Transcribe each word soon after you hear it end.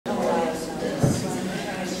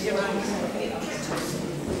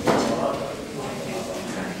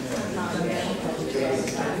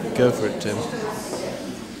Go for it, Tim.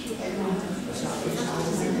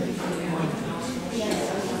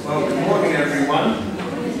 Well, good morning, everyone.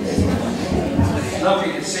 It's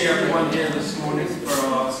lovely to see everyone here this morning for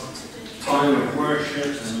our time of worship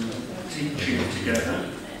and teaching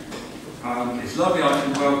together. It's lovely I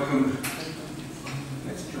can welcome...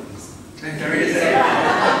 There he is.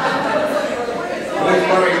 Always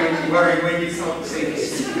worry when you can't see the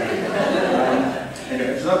speaker.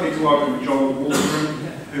 Anyway, it's lovely to welcome John Waldron,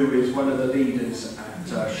 who is one of the leaders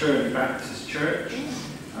at Shirley Baptist Church,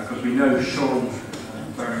 because we know Sean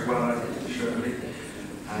very well, Shirley,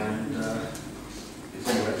 and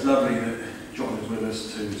it's lovely that John is with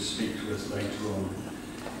us to speak to us later on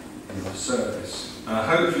in the service.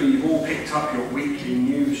 Hopefully you've all picked up your weekly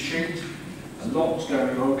news sheet. A lot's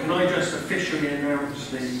going on. Can I just officially announce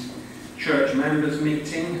the church members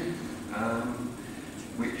meeting,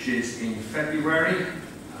 which is in February.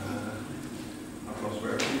 I've lost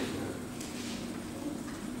where it is.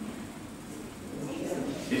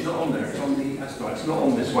 It's not on there. It's on the. That's right. It's not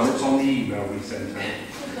on this one. It's on the email we sent out,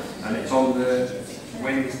 and it's on the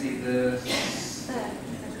Wednesday, the 7th.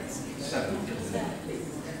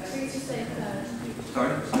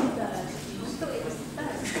 Sorry.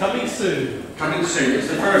 Coming soon. Coming soon. It's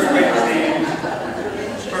the first Wednesday in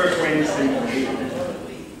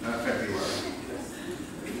February.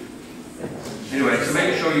 Anyway, so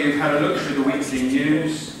make sure you've had a look through the weekly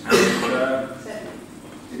news, and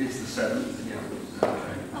it is the 7th. Yeah.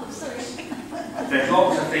 Okay. Oh, sorry. There's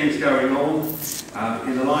lots of things going on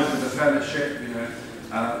in the life of the fellowship. You know,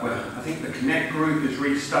 well, I think the Connect group is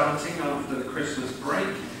restarting after the Christmas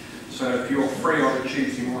break. So if you're free on a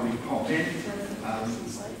Tuesday morning, pop in.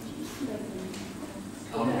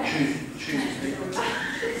 On Tuesday.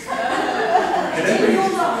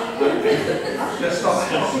 Just stop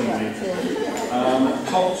hassling me.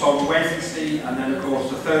 Tops on Wednesday, and then of course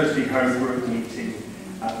the Thursday home group meeting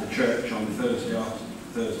at the church on Thursday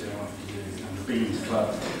afternoon, and the Beans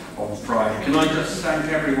Club on Friday. Can I just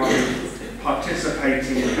thank everyone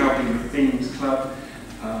participating in helping with Beans Club,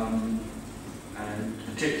 and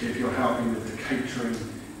particularly if you're helping with the catering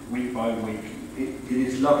week by week. It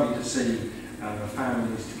is lovely to see the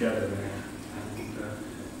families together there, and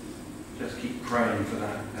just keep praying for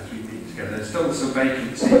that as we meet together. There's still some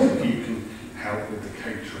vacancies if you can help with the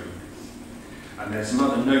catering. And there's some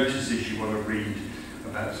other notices you want to read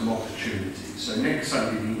about some opportunities. So next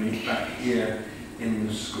Sunday we meet back here in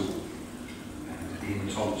the school, and Ian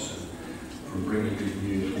Thompson from Bringing Good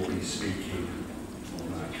News will be speaking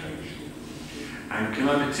on that occasion. And can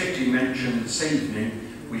I particularly mention this evening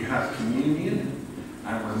we have communion,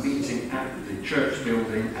 and we're meeting at the church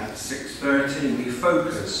building at 6:30, and we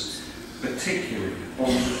focus particularly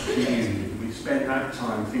on communion. We spend that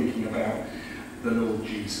time thinking about the Lord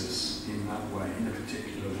Jesus in that way, in a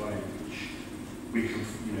particular way, which we can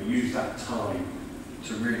use that time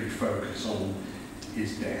to really focus on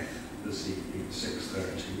his death this evening at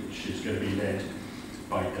 6:30, which is going to be led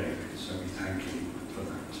by David, so we thank him for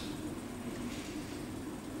that.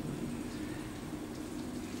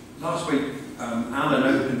 Last week, Alan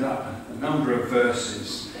opened up a number of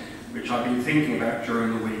verses which I've been thinking about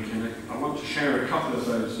during the week, and I want to share a couple of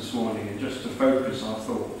those this morning, and just to focus our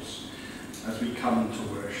thoughts as we come to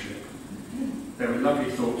worship. There were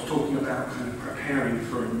lovely thoughts talking about kind of preparing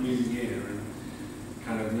for a new year and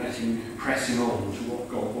kind of pressing on to what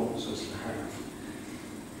God wants us to have.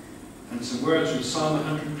 And some words from Psalm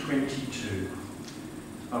 122.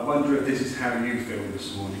 I wonder if this is how you feel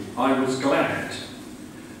this morning. I was glad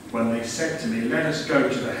when they said to me, let us go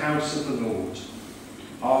to the house of the Lord.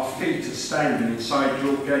 Our feet are standing inside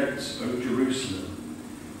your gates, O Jerusalem.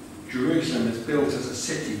 Jerusalem is built as a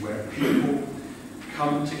city where people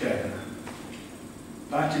come together.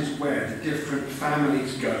 That is where the different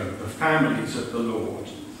families go, the families of the Lord.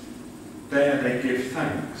 There they give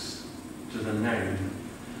thanks to the name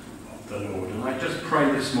of the Lord. And I just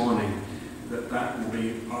pray this morning that that will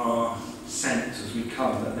be our sense as we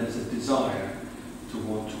come, that there's a desire to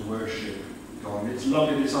want to worship God. It's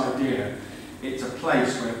lovely, this idea. It's a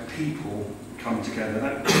place where people come together.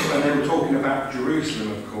 When they were talking about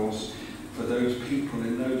Jerusalem, of course, for those people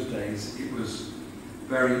in those days, it was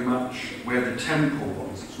very much where the temple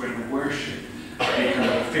was. It's where the worship, the kind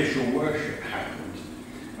of official worship happened,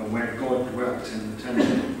 and where God dwelt in the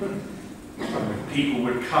temple. And people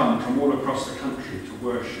would come from all across the country to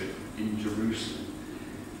worship in Jerusalem.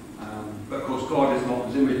 But of course, God is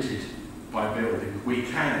not limited by building. We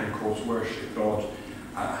can, of course, worship God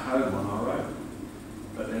at home on our own.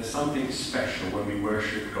 But there's something special when we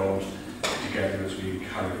worship God together as we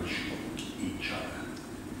encourage each other.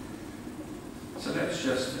 So let's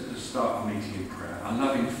let's just start our meeting in prayer. Our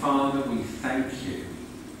loving Father, we thank you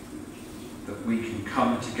that we can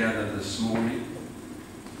come together this morning.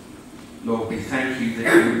 Lord, we thank you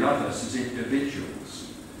that you love us as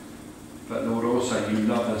individuals, but Lord, also you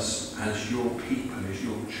love us as your people, as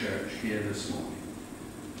your church here this morning.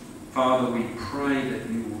 Father, we pray that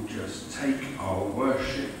you will just take our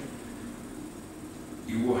worship.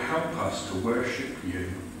 You will help us to worship you.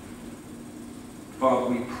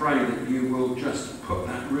 Father, we pray that you will just put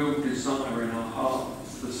that real desire in our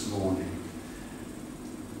hearts this morning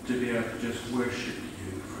to be able to just worship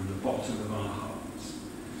you from the bottom of our hearts.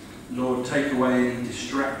 Lord, take away any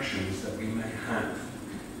distractions that we may have.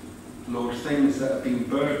 Lord, things that have been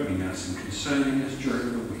burdening us and concerning us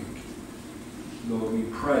during the week. Lord, we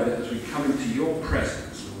pray that as we come into your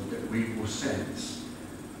presence, Lord, that we will sense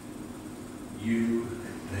you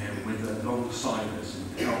there with alongside us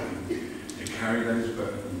and helping to carry those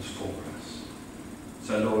burdens for us.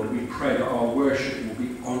 So, Lord, we pray that our worship will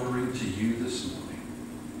be honouring to you this morning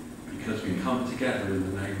because we come together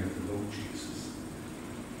in the name of the Lord Jesus.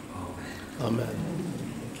 Amen. Amen.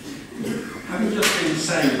 Having just been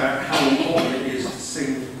saying about how important it is to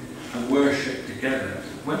sing and worship together,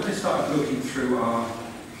 when I started looking through our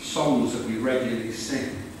songs that we regularly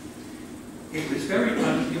sing, it was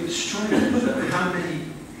strange that how many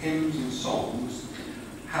hymns and songs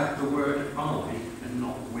have the word I and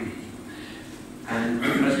not we. And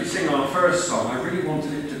as we sing our first song, I really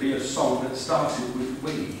wanted it to be a song that started with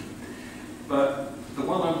we. But the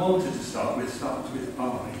one I wanted to start with starts with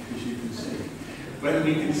I, as you can see. Whether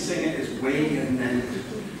we can sing it as we and then,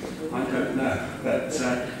 I don't know. But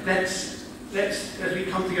let's, as we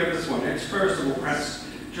come together this morning, let's first of all perhaps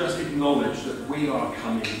just acknowledge that we are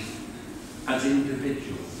coming as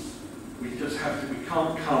individuals. We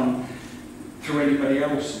can't come through anybody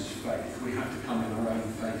else's faith. We have to come in our own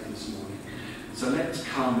faith this morning. So let's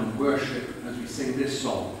come and worship as we sing this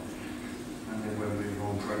song, and then we'll move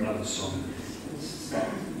on for another song.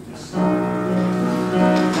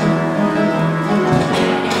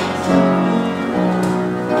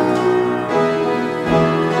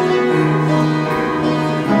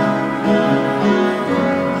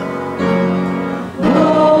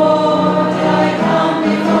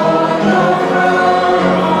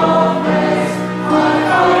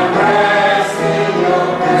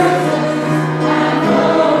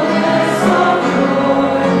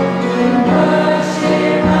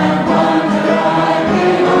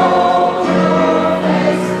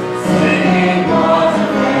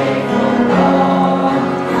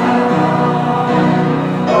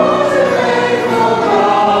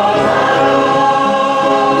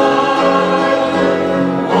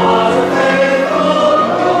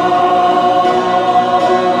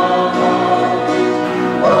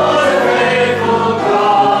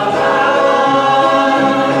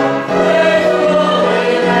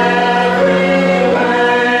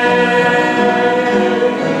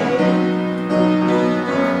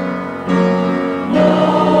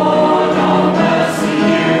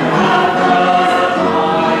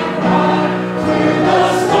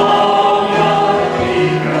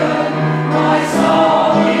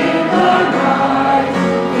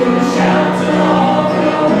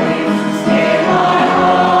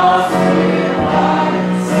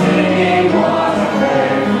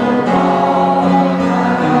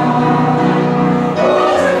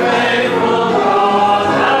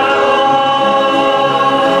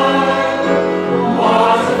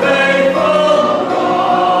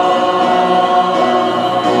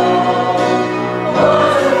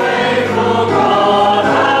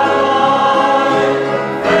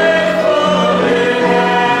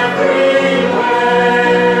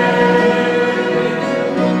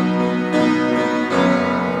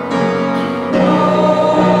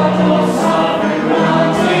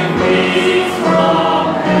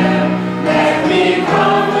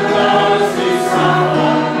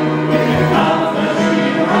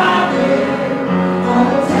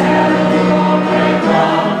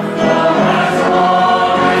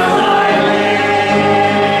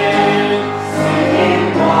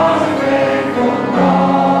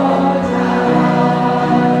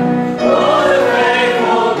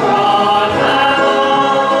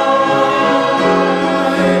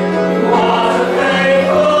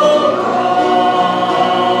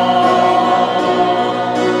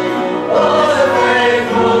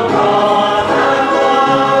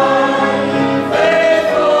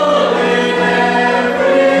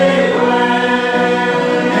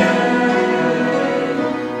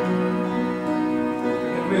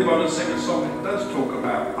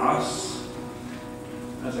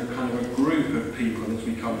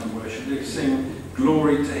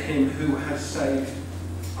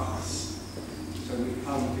 us. So we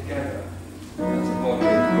come together as a body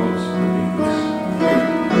of God's believers.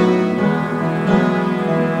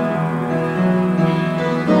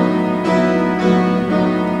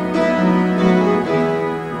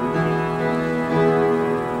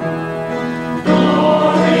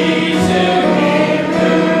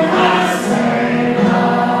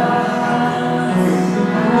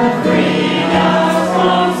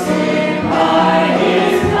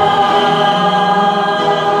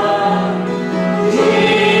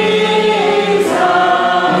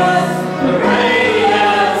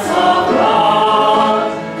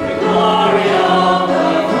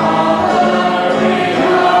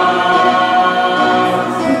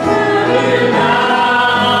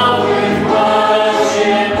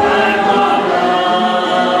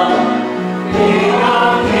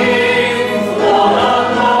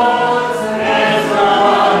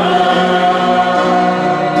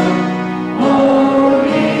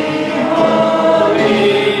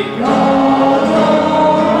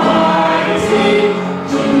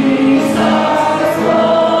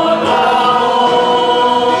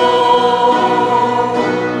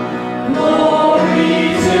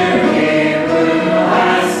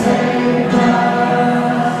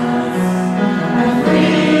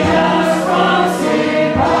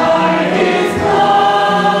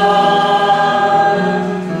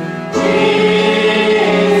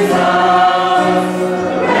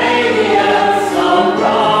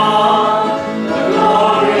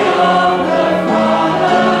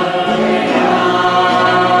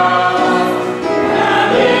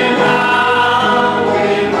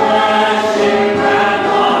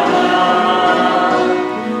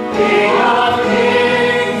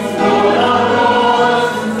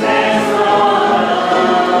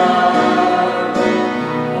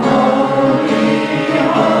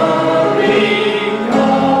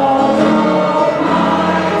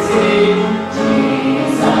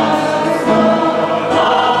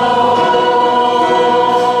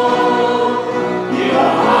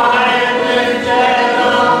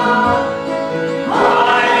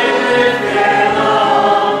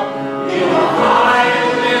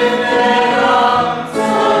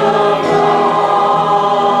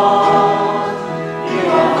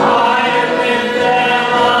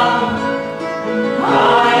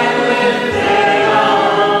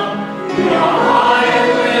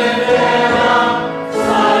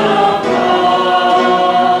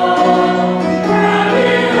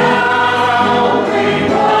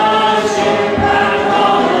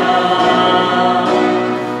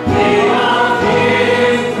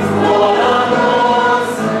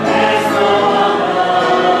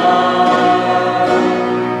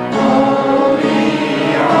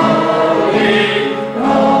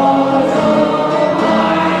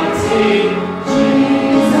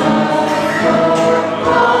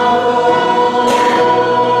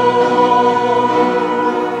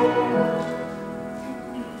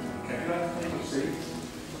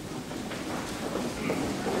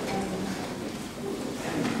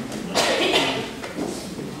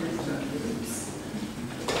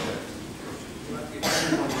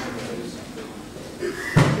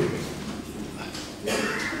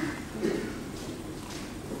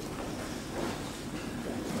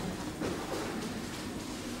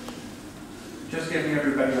 Just giving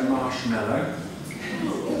everybody a marshmallow.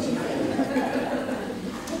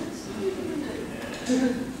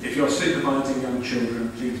 If you're supervising young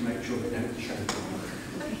children, please make sure they don't choke.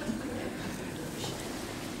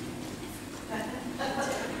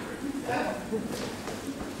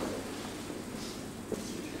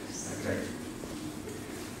 Okay.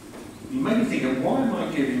 You may be thinking, why am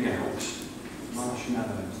I giving out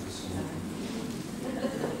marshmallows this morning?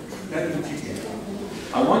 Don't you get it?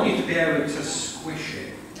 I want you to be able to squish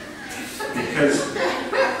it, because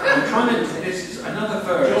I'm trying to. This is another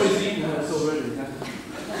verse. Joey's eaten us already.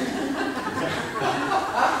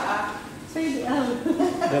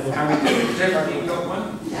 Can we do it? Has everybody got one?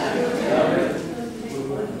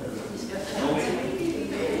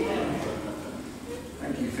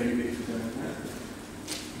 Thank you, Phoebe, for doing that.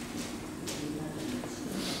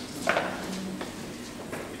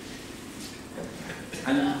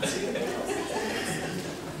 And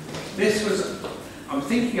this was, I'm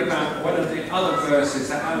thinking about one of the other verses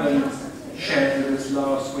that Alan shared with us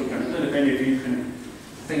last week. I don't know if any of you can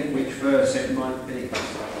think which verse it might be.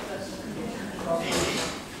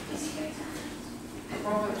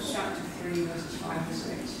 Proverbs chapter 3, verses 5 and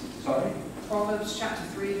 6. Sorry? Proverbs chapter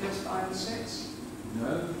 3, verse 5 and 6. No?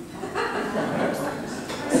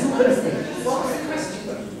 What's the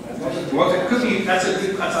question? Well, it could be, that's a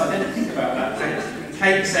good question. I didn't think about that.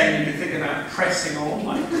 Kate's saying you could think about pressing on,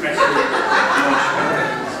 like pressing.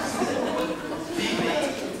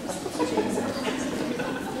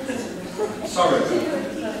 Sorry.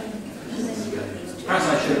 Perhaps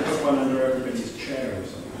I should have put one under everybody's chair or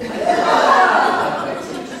something.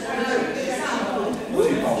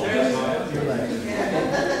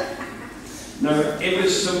 No, it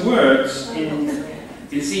was some words in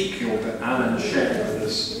Ezekiel that Alan shared with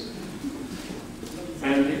us.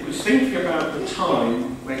 And it was thinking about the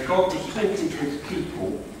time where God was talking to his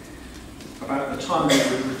people about the time they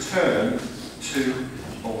would return to...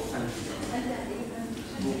 Oh, thank you.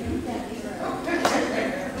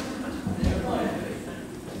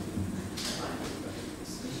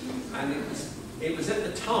 And it was at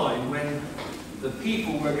the time when the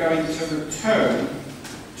people were going to return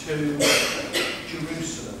to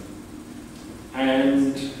Jerusalem.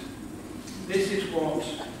 And this is what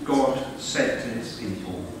God said to his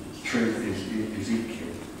people through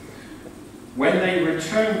Ezekiel. When they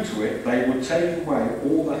returned to it, they would take away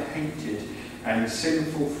all the hated and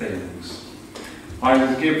sinful things. I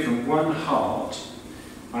will give them one heart,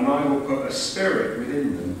 and I will put a spirit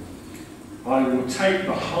within them. I will take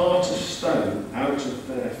the heart of stone out of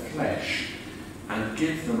their flesh and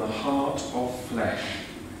give them a heart of flesh.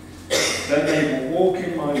 Then they will walk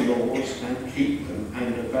in my laws and keep them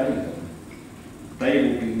and obey them. They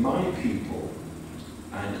will be my people,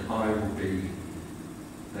 and I will be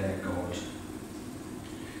their God.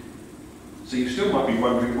 So you still might be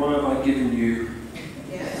wondering, why have I given you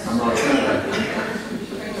a marshmallow?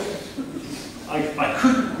 I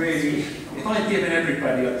couldn't really, if I'd given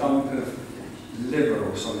everybody a bump of liver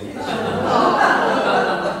or something,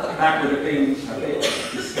 that would have been a bit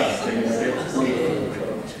disgusting, a bit weird.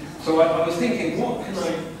 So I was thinking, what can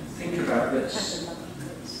I think about that's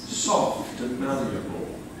soft and malleable?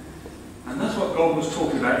 And that's what God was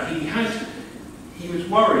talking about. He was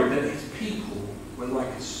worried that his people were like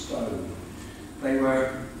a stone. They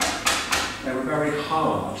were very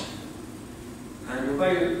hard. And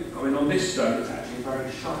although, I mean, on this stone, it's actually a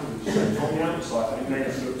very shiny stone. On the outside, they made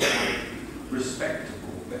us look quite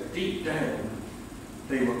respectable. But deep down,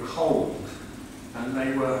 they were cold, and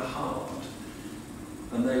they were hard,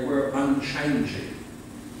 and they were unchanging.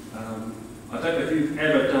 I don't know if you've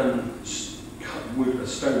ever done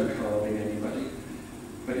stone carving, anybody,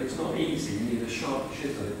 but it's not easy. You need a sharp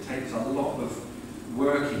chisel. It takes a lot of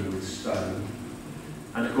working with stone.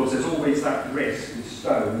 And of course, there's always that risk with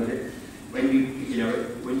stone that when you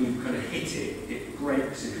kind of hit it, it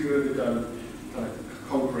breaks. If you've ever done kind of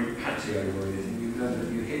concrete patio or anything, you know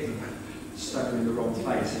that you hit the stone in the wrong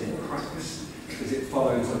place and it cracks because it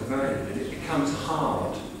follows a vein and it becomes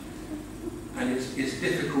hard, and it's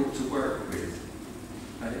difficult to work with,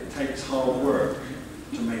 and it takes hard work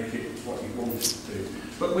to make it what you want it to do.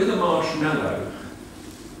 But with a marshmallow,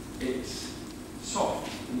 it's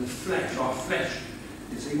soft, and the flesh, our flesh,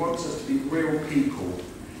 he wants us to be real people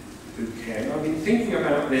who care. And I've been thinking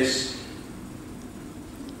about this.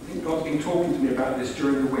 I think God's been talking to me about this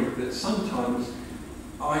during the week, that sometimes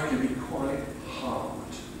I can be quite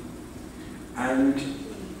hard. And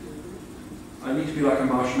I need to be like a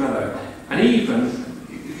marshmallow. And you can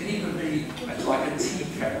even be like a tea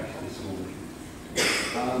cake this morning.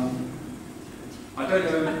 I don't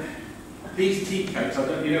know, these tea cakes,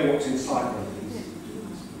 you know what's inside one of these.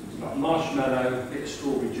 It's got marshmallow, a bit of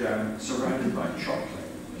strawberry jam, surrounded by chocolate.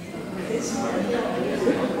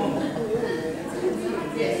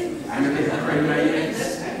 And a bit of cream mayonnaise,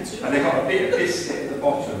 and they've got a bit of biscuit at the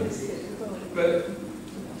bottom. But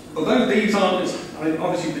although these aren't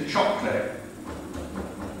obviously the chocolate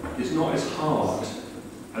is not as hard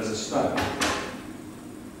as a stone,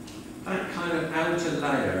 that kind of outer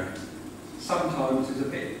layer sometimes is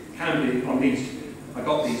can be on these. I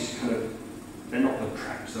got these kind of, they're not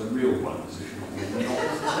perhaps the real ones, if you want. They're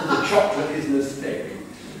not, the chocolate isn't as thick.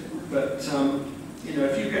 But,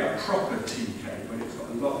 if you get a proper tea cake, when it's got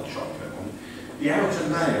a lot of chocolate on it, the outer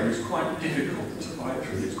layer is quite difficult to bite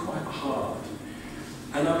through. It's quite hard.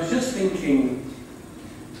 And I was just thinking,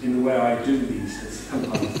 in the way I do these,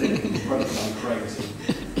 sometimes thinking, probably I'm crazy.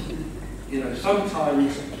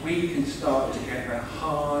 Sometimes we can start to get a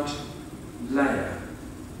hard layer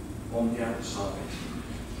on the outside,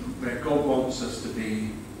 where God wants us to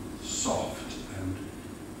be soft and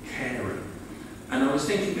caring. And I was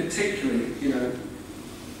thinking particularly,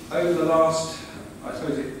 over the last, I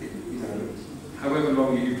suppose, however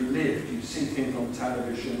long you've lived, you see things on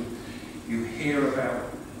television, you hear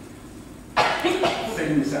about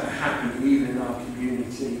things that are happening even in our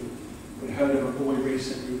community. We heard of a boy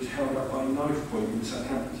recently who was held up by a knife point in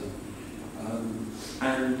Southampton.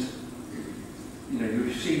 And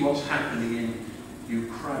you see what's happening in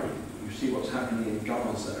Ukraine, you see what's happening in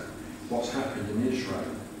Gaza, what's happened in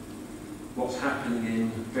Israel, what's happening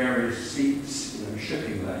in various seats,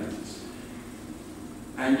 shipping lanes.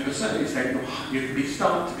 And to a certain extent, you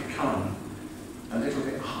start to become a little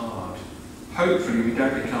bit hard. Hopefully we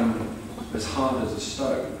don't become as hard as a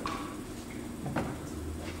stone.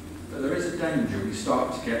 But there is a danger we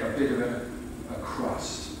start to get a bit of a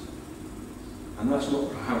crust. And that's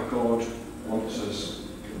not how God wants us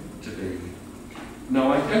to be.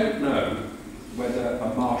 Now, I don't know whether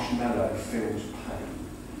a marshmallow feels pain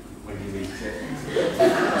when you eat it.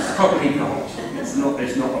 It's probably not.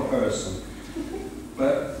 It's not a person.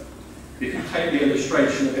 But if you take the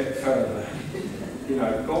illustration a bit further,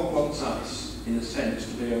 God wants us, in a sense,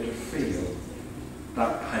 to be able to feel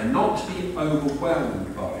that pain, not to be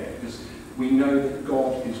overwhelmed by it, because we know that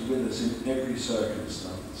God is with us in every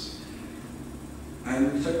circumstance.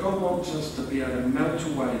 And so God wants us to be able to melt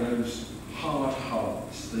away those hard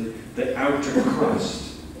hearts, the outer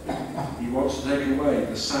crust. He wants to take away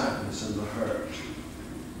the sadness and the hurt.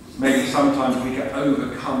 Maybe sometimes we get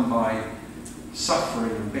overcome by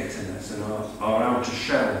suffering and bitterness, and our outer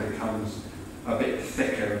shell becomes a bit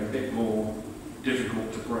thicker and a bit more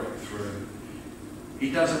difficult to break through.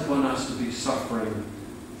 He doesn't want us to be suffering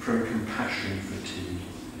from compassion fatigue,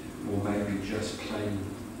 or maybe just plain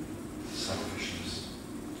selfishness.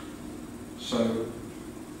 So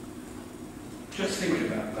just think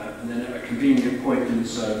about that, and then at a convenient point in the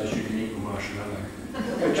service you can eat your marshmallow.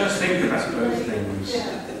 But just think about those things.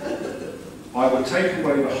 I will take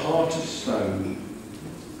away the heart of stone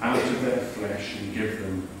out of their flesh and give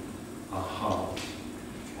them a heart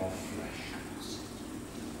of flesh.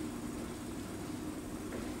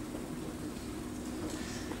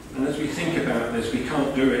 And as we think about this, we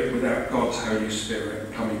can't do it without God's Holy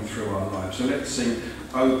Spirit coming through our lives. So let's sing,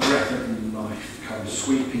 "O breath of life, come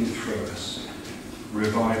sweeping through us.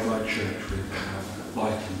 Revive thy church with power,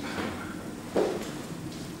 light and power."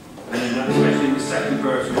 And then that's especially in the second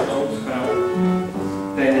verse, which talks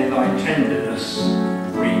about, "Then in thy tenderness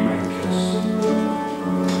remake us."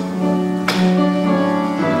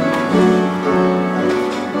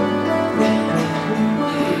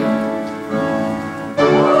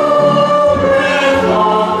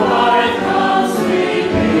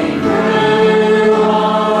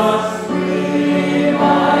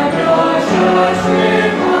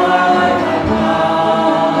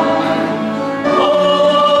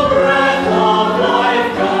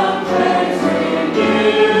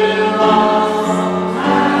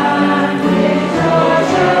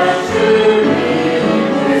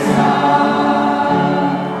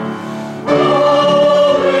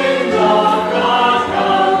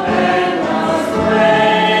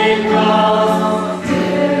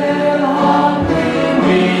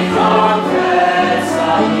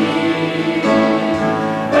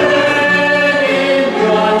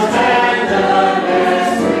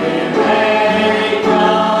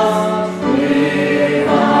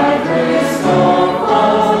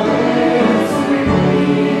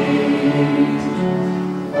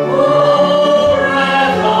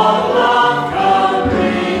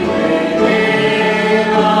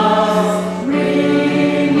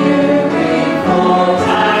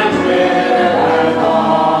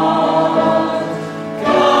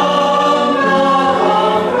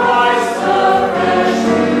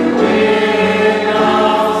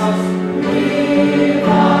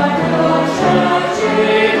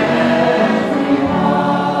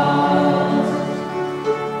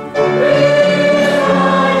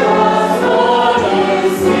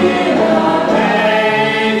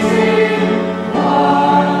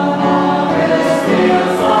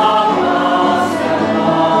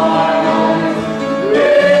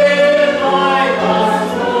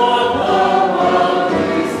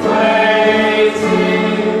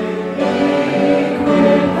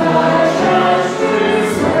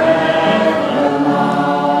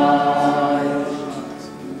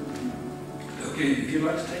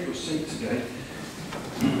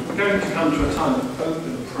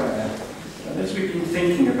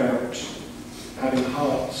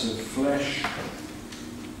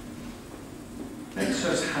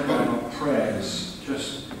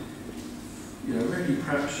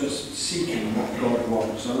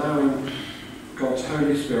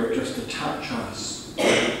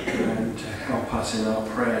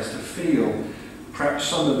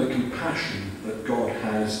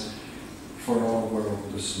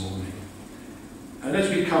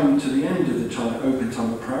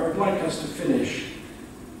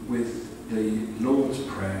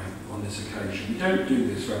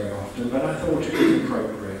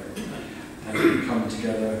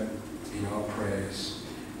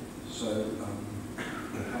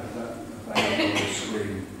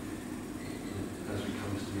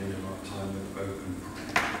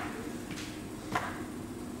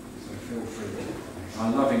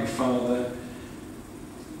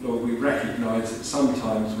 Lord, we recognise that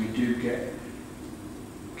sometimes we do get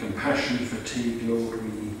compassion fatigue, Lord.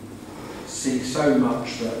 We see so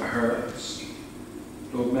much that hurts.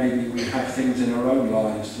 Lord, maybe we have things in our own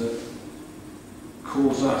lives that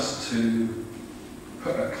cause us to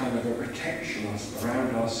put a kind of a protection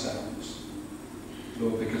around ourselves.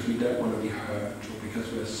 Lord, because we don't want to be hurt, or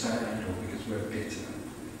because we're sad, or because we're bitter.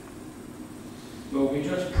 Lord, we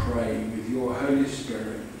just pray with your Holy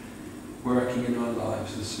Spirit working in our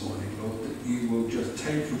lives this morning, Lord, that you will just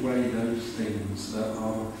take away those things that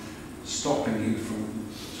are stopping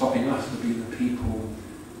us to be the people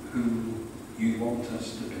who you want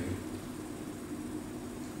us to be.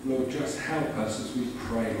 Lord, just help us as we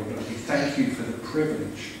pray, Lord. And we thank you for the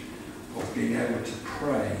privilege of being able to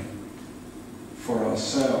pray for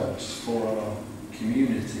ourselves, for our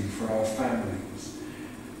community, for our families,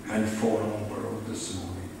 and for our world this morning.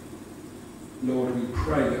 Lord, we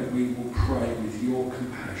pray that we will pray with your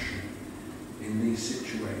compassion in these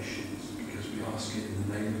situations, because we ask it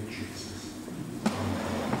in the name of Jesus.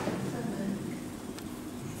 Amen.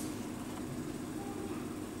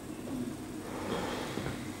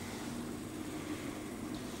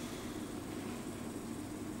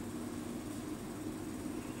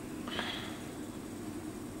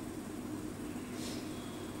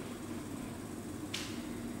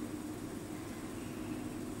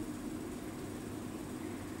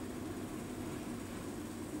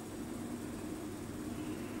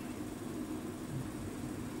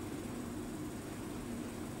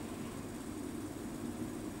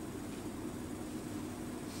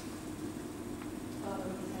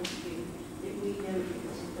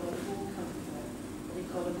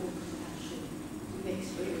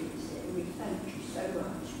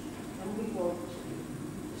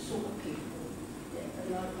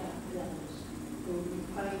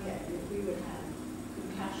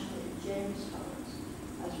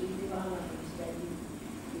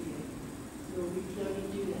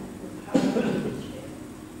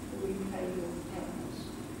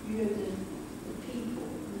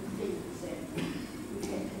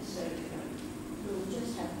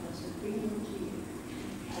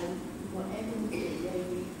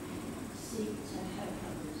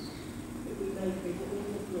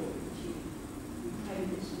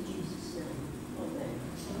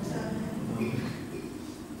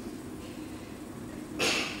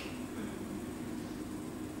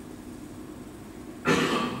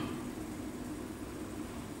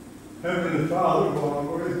 Heavenly Father, while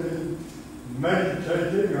we've been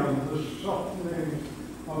meditating on the softening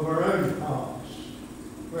of our own hearts,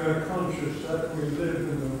 we are conscious that we live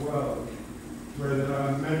in a world where there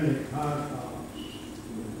are many hard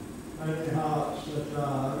hearts that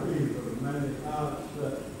are evil, many hearts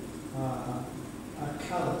that are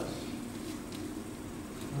callous.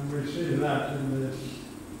 And we see that in this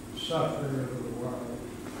suffering of the world.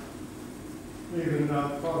 Even our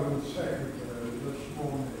Foreign Secretary this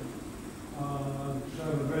morning on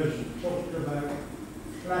television talked about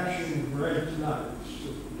flashing great lights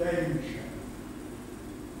of danger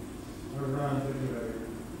around the globe.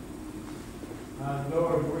 And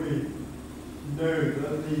Lord, we know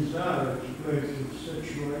that these are explosive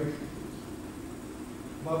situations,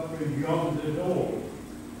 but beyond it all,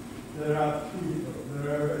 there are people,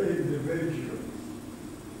 there are individuals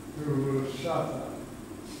who will suffer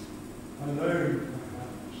alone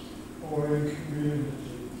perhaps, or in communities.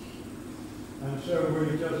 And so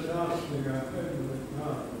we're just asking our Heavenly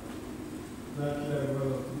Father that there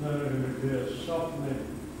will not only be a softening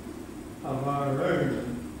of our own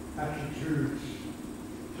attitudes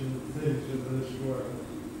to the things of this world,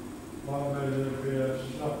 but may there be a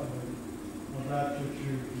softening of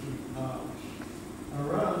attitudes and hearts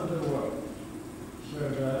around the world, so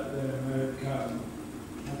that there may come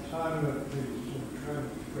a time of peace and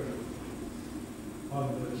tranquility on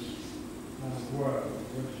this world,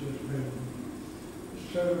 which has been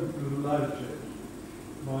so blighted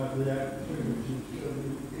by the activities of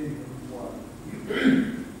the evil one.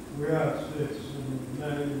 We ask this in the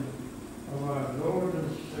name of our Lord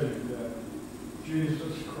and Saviour,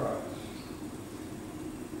 Jesus Christ.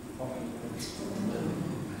 Amen.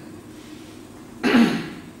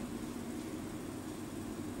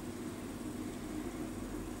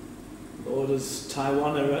 Lord, as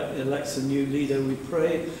Taiwan elects a new leader, we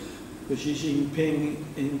pray for Xi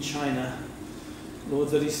Jinping in China, Lord,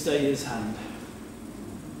 that he stay his hand.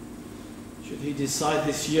 Should he decide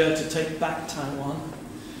this year to take back Taiwan,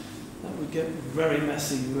 that would get very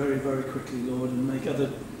messy very, very quickly, Lord, and make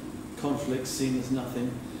other conflicts seem as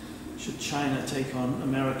nothing. Should China take on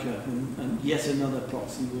America and yet another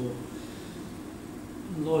proxy war.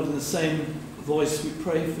 And Lord, in the same voice we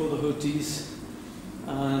pray for the Houthis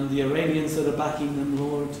and the Iranians that are backing them,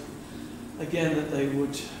 Lord, again, that they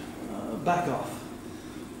would back off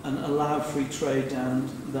and allow free trade down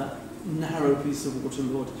that narrow piece of water,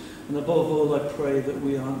 Lord. And above all, I pray that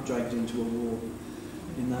we aren't dragged into a war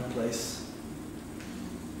in that place.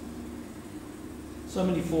 So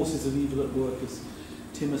many forces of evil at work, as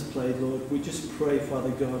Tim has played, Lord. We just pray,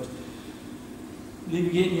 Father God,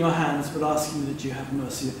 leaving it in your hands, but asking that you have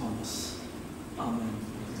mercy upon us. Amen.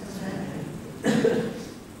 Dear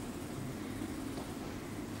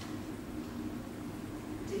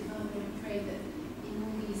Father, I pray that in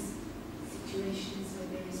all these situations where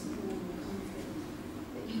there is war and conflict,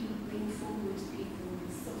 that you would bring forward people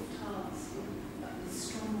with soft hearts, but with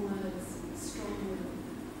strong words and strong will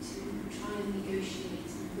to try and negotiate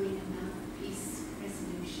and bring about peace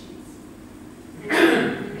resolutions. And we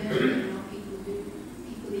know there are people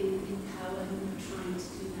in power who are trying to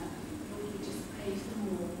do that. Lord, we just pray for them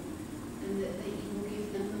all, and that you will give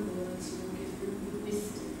them the words, you will give them the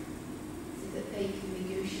wisdom, so that they can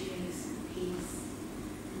negotiate peace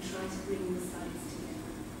and try to bring the sides together.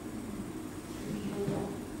 Through your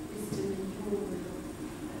wisdom and your will,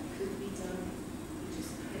 that could be done. We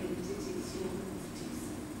just pray that it is your will to do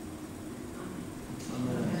so.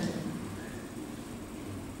 Amen. Amen.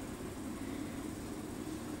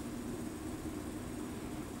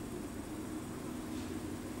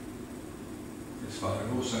 Yes, Father,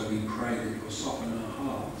 and also we pray that you'll soften our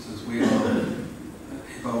hearts as we are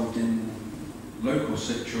involved in local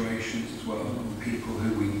situations as well, and people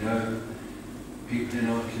who we know, people in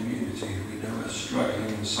our community who we know are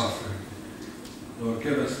struggling and suffering. Lord,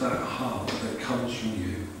 give us that heart that comes from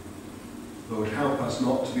you. Lord, help us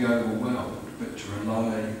not to be overwhelmed, but to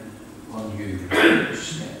rely on you each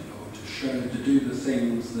step, Lord, to do the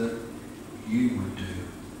things that you would do.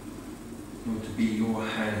 Lord, to be your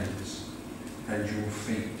hands and your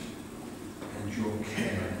feet and your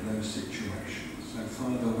care in those situations. So,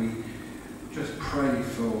 Father, we just pray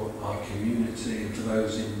for our community and for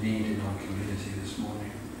those in need in our community this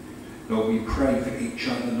morning. Lord, we pray for each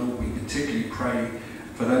other. Lord, we particularly pray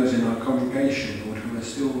for those in our congregation, Lord, who are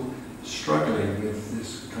still struggling with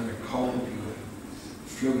this kind of cold,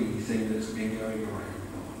 flu-y thing that's been going around,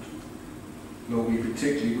 Lord. Lord, we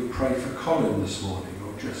particularly would pray for Colin this morning.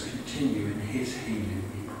 Lord, just continue in his healing,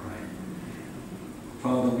 we pray.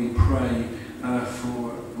 Father, we pray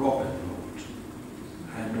for Robin, Lord.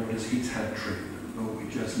 And Lord, as he's had treatment, Lord, we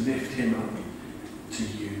just lift him up to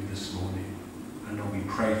you this morning. And Lord, we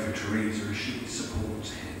pray for Teresa as she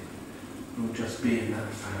supports him. Lord, just be in that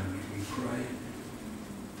family, we pray.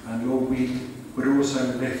 And Lord, we would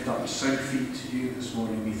also lift up Sophie to you this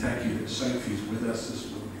morning. We thank you that Sophie's with us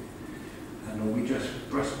this morning. And Lord, we just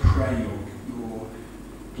pray your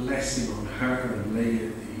blessing on her and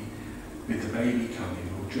Lee with the baby coming.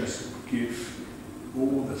 Lord, just give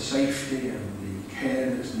all the safety and the care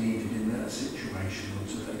that's needed in that situation, Lord,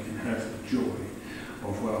 so they can have the joy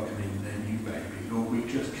of welcoming their new baby. Lord,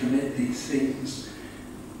 we just commit these things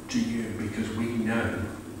to you because we know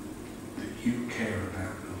that you care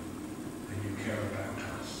about them and you care about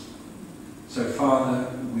us. So,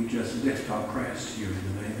 Father, we just lift our prayers to you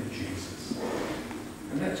in the name of Jesus.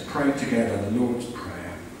 And let's pray together the Lord's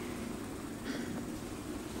Prayer.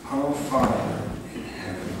 Our Father in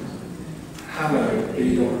heaven, hallowed be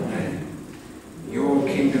your name. Your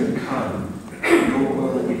kingdom come, your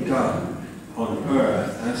will be done on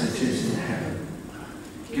earth as it is in heaven.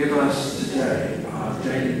 Give us today our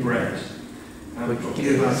daily bread, and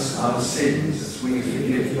forgive us our sins as we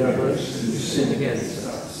forgive those who sin against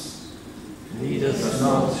us. Lead us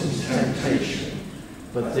not into temptation,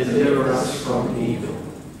 but deliver us from evil.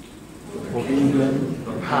 For kingdom,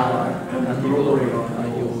 the power, and the glory are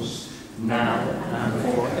yours, now and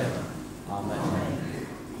forever. Amen.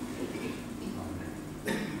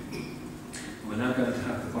 We're now going to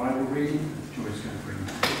have the Bible reading. Joy's going to bring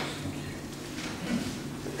that to us.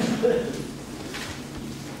 Thank you.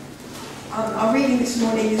 Our reading this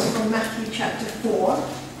morning is from Matthew chapter 4.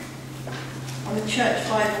 On the church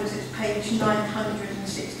Bibles, it's page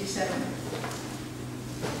 967.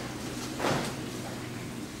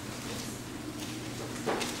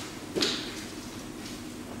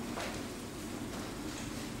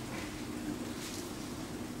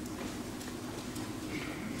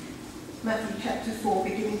 Matthew chapter 4,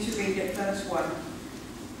 beginning to read at verse 1.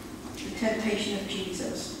 The temptation of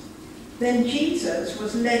Jesus. Then Jesus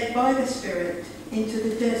was led by the Spirit into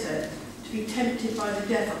the desert to be tempted by the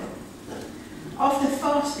devil. After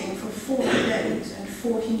fasting for 40 days and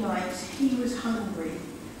 40 nights, he was hungry.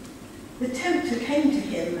 The tempter came to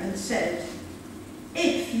him and said,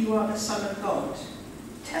 "If you are the Son of God,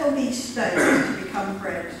 tell these stones to become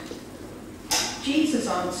bread." Jesus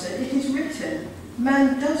answered, "It is written,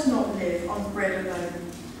 man does not live on bread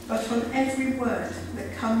alone, but on every word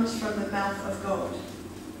that comes from the mouth of God."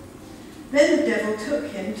 Then the devil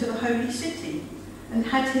took him to the holy city and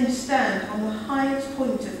had him stand on the highest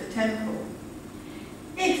point of the temple.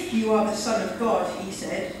 "If you are the Son of God," he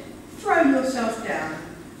said, "throw yourself down,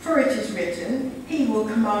 for it is written, he will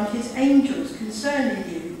command his angels concerning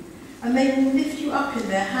you, and they will lift you up in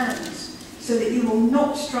their hands, so that you will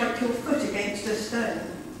not strike your foot against a stone."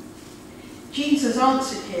 Jesus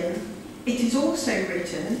answered him, "It is also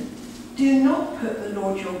written, do not put the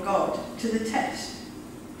Lord your God to the test."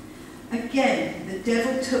 Again, the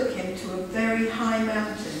devil took him to a very high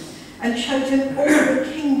mountain and showed him all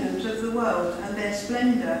the kingdoms of the world and their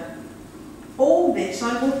splendour. "All this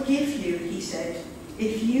I will give you," he said,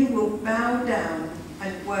 "if you will bow down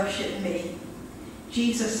and worship me."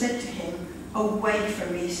 Jesus said to him, "Away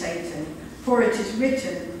from me, Satan, for it is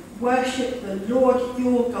written, worship the Lord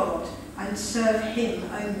your God and serve him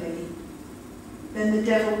only." Then the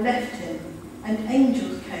devil left him, and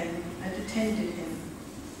angels came and attended him.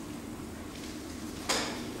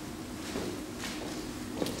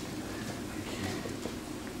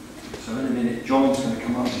 So in a minute, John's going to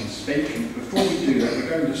come up and speak. And before we do that, we're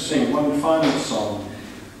going to sing one final song,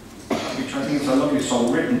 which I think is a lovely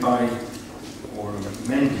song written by, or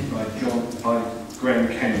amended by Graham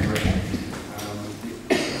Kendrick.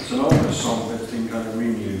 It's an older song that's been kind of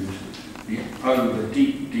renewed. The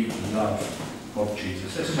deep, deep love of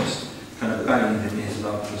Jesus. Let's just kind of bathe in his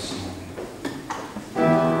love this morning.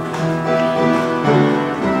 Thank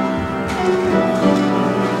you.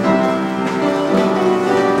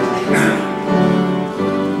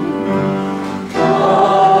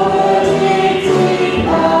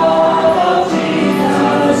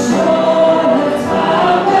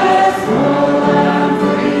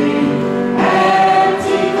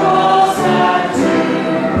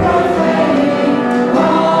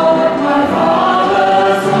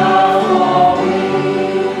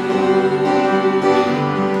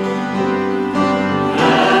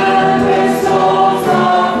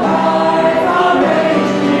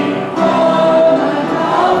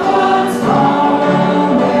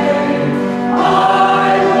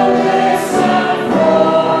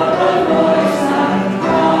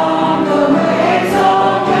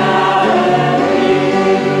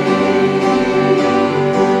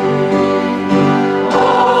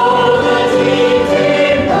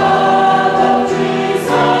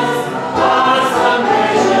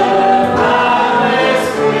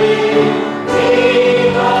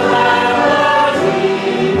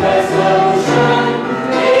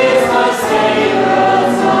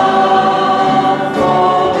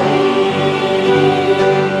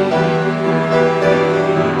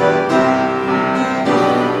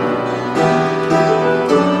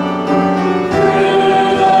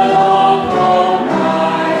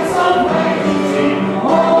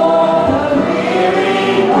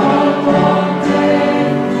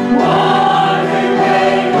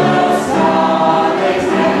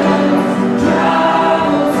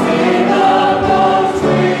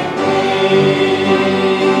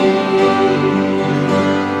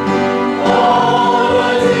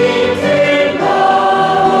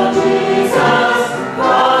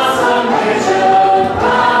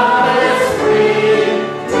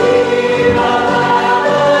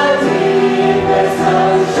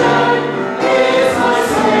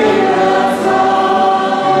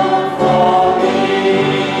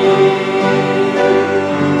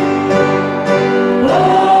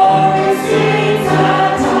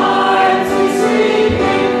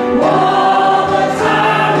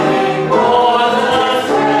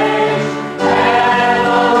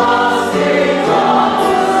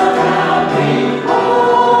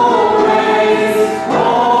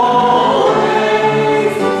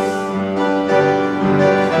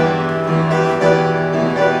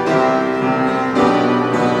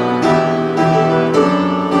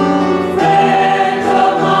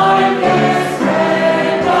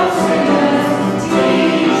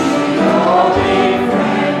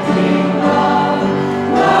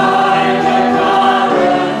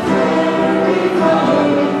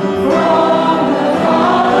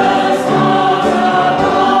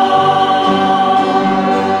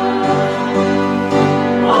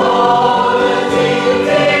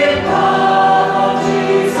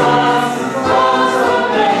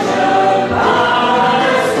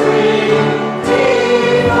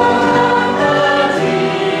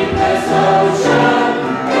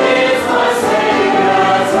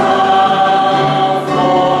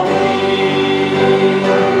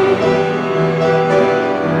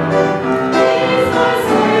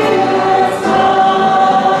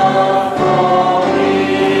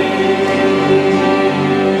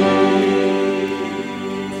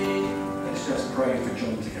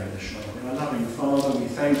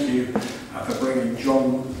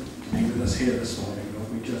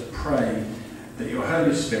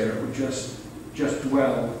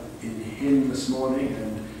 dwell in him this morning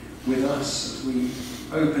and with us as we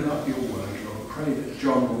open up your word, Lord. Pray that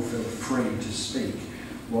John will feel free to speak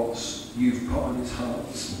what you've put on his heart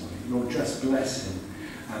this morning. Lord, just bless him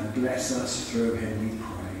and bless us through him, we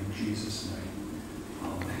pray. In Jesus' name.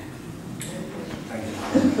 Amen. Thank you.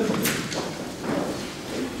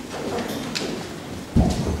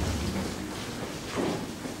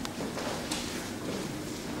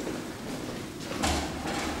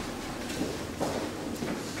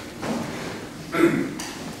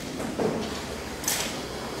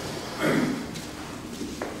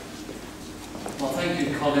 Well, thank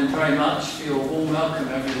you, Colin, very much for your warm welcome,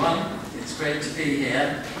 everyone. It's great to be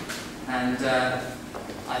here, and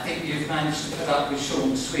I think you've managed to put up with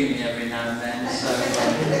Sean Sweeney every now and then, so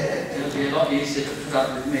it'll be a lot easier to put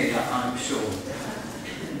up with me, I'm sure.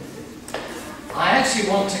 I actually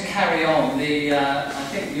want to carry on I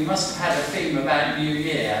think you must have had a theme about New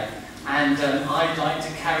Year, and I'd like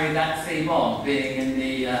to carry that theme on, being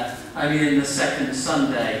only in the second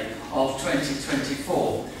Sunday of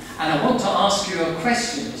 2024. And I want to ask you a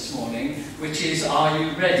question this morning, which is, are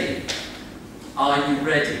you ready? Are you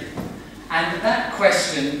ready? And that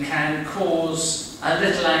question can cause a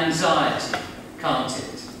little anxiety, can't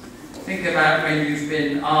it? Think about when you've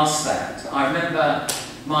been asked that. I remember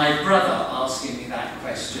my brother asking me that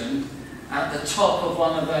question at the top of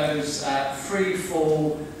one of those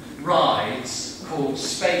free-fall rides called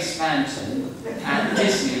Space Mountain at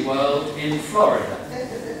Disney World in Florida.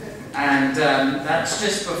 And that's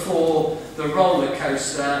just before the roller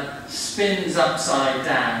coaster spins upside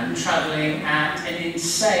down, travelling at an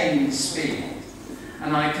insane speed.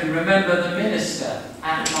 And I can remember the minister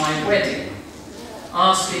at my wedding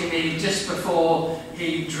asking me just before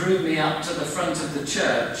he drew me up to the front of the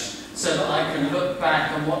church so that I can look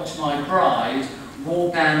back and watch my bride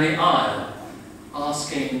walk down the aisle,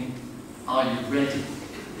 asking, "Are you ready?"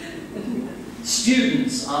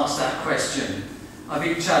 Students ask that question of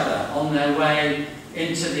each other on their way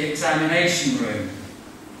into the examination room.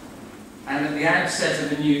 And at the outset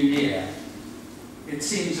of a new year, it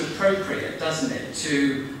seems appropriate, doesn't it,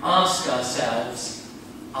 to ask ourselves,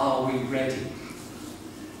 are we ready?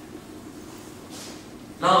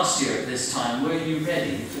 Last year at this time, were you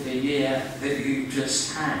ready for the year that you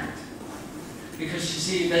just had? Because you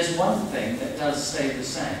see, there's one thing that does stay the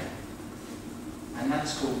same, and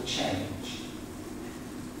that's called change.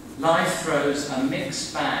 Life throws a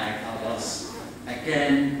mixed bag at us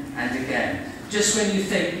again and again. Just when you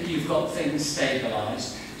think you've got things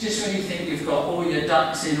stabilised, just when you think you've got all your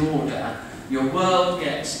ducks in order, your world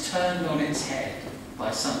gets turned on its head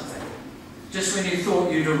by something. Just when you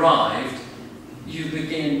thought you'd arrived, you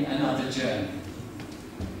begin another journey.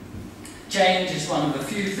 Change is one of the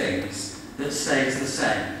few things that stays the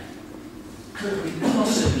same. Could we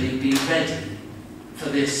possibly be ready for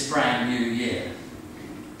this brand new year?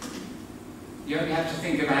 You only have to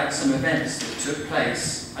think about some events that took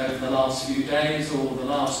place over the last few days or the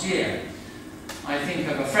last year. I think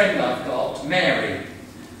of a friend I've got, Mary,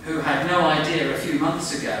 who had no idea a few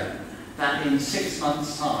months ago that in 6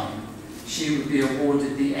 months' time she would be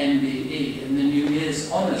awarded the NBE in the New Year's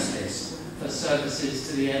Honours List for services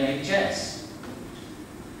to the NHS.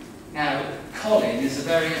 Now, Colin is a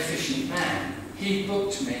very efficient man. He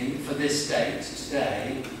booked me for this date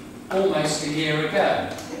today almost a year ago.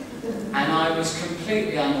 And I was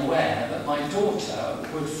completely unaware that my daughter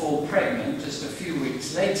would fall pregnant just a few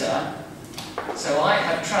weeks later. So I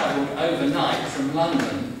had travelled overnight from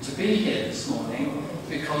London to be here this morning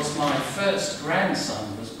because my first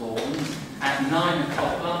grandson was born at 9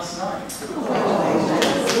 o'clock last night.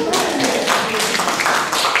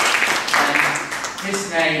 And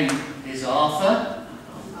his name is Arthur.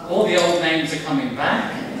 All the old names are coming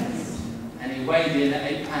back. And he weighed in at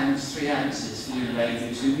 8 pounds 3 ounces. You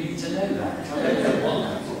ladies who need to know that. I don't know what.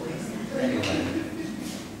 Anyway.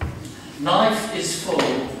 Life is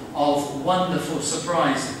full of wonderful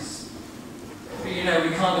surprises. But you know,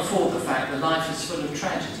 we can't afford the fact that life is full of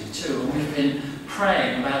tragedy too. And we've been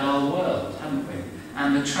praying about our world, haven't we?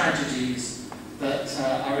 And the tragedies that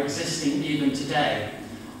are existing even today.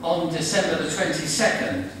 On December the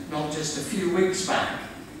 22nd, not just a few weeks back,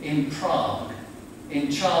 in Prague, in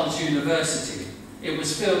Charles University, it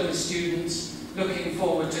was filled with students looking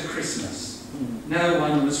forward to Christmas. No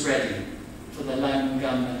one was ready for the lone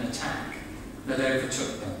gunman attack that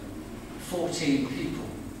overtook them. 14 people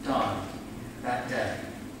died that day.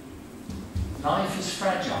 Life is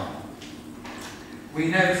fragile. We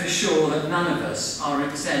know for sure that none of us are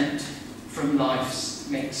exempt from life's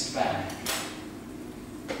mixed bag.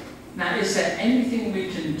 Now, is there anything we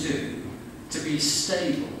can do to be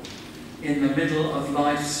stable in the middle of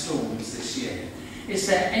life's storms this year? Is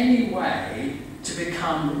there any way to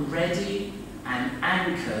become ready and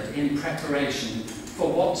anchored in preparation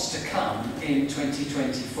for what's to come in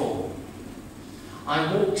 2024?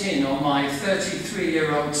 I walked in on my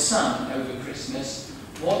 33-year-old son over Christmas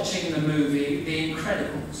watching the movie The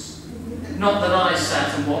Incredibles. Not that I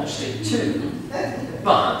sat and watched it too,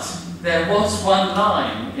 but there was one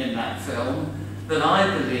line in that film that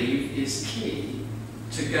I believe is key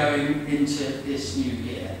to going into this new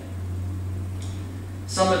year.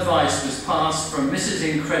 Some advice was passed from Mrs.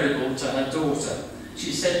 Incredible to her daughter.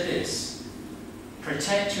 She said this: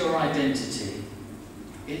 protect your identity.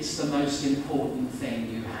 It's the most important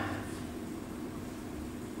thing you have.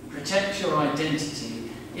 Protect your identity.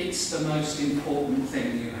 It's the most important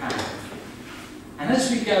thing you have. And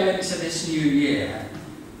as we go into this new year,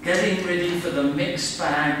 getting ready for the mixed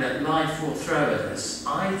bag that life will throw at us,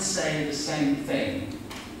 I'd say the same thing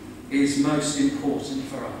is most important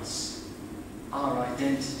for us: our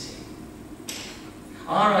identity.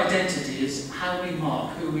 Our identity is how we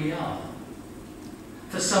mark who we are.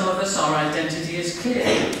 For some of us, our identity is clear.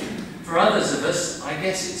 For others of us, I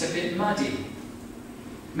guess it's a bit muddy.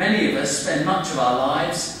 Many of us spend much of our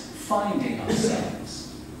lives finding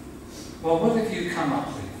ourselves. Well, what have you come up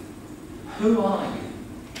with? Who are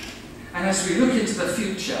you? And as we look into the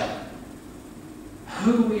future,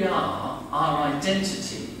 who we are, our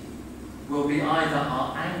identity, will be either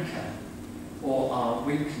our anchor or our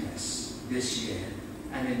weakness this year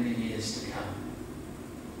and in the years to come.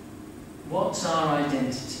 What's our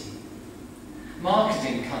identity?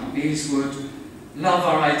 Marketing companies would love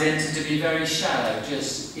our identity to be very shallow,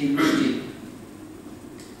 just in deep.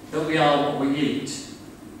 That we are what we eat,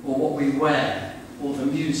 or what we wear, or the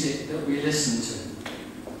music that we listen to.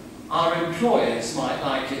 Our employers might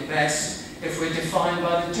like it best if we're defined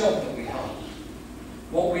by the job that we hold,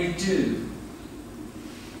 what we do,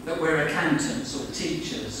 that we're accountants or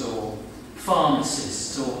teachers or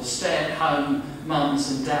pharmacists or stay-at-home mums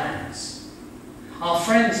and dads. Our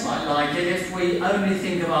friends might like it if we only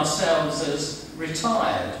think of ourselves as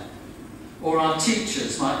retired, or our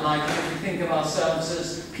teachers might like it if we think of ourselves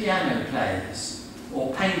as piano players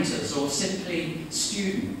or painters or simply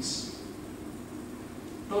students.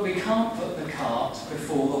 But we can't put the cart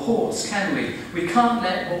before the horse, can we? We can't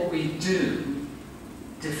let what we do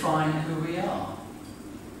define who we are.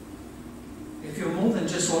 If you're more than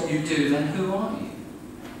just what you do, then who are you?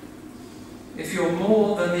 If you're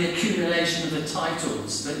more than the accumulation of the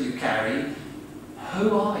titles that you carry,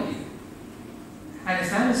 who are you? And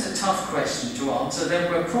if that is a tough question to answer,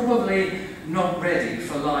 then we're probably not ready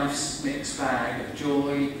for life's mixed bag of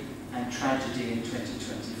joy and tragedy in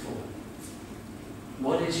 2024.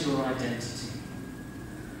 What is your identity?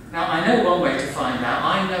 Now, I know one way to find out.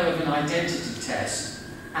 I know of an identity test,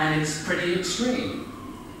 and it's pretty extreme.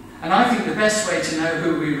 And I think the best way to know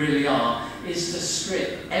who we really are is to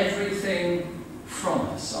strip everything from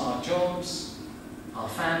us: our jobs, our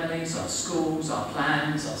families, our schools, our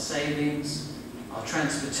plans, our savings, our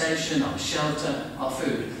transportation, our shelter, our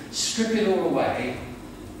food. Strip it all away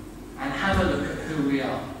and have a look at who we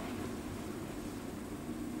are.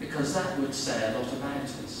 Because that would say a lot about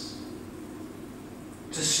us.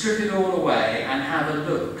 To strip it all away and have a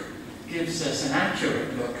look gives us an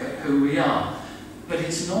accurate look at who we are. But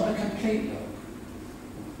it's not a complete look.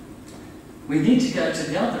 We need to go to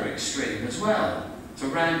the other extreme as well, to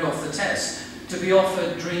round off the test, to be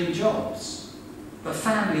offered dream jobs, the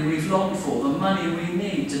family we've longed for, the money we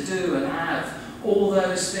need to do and have all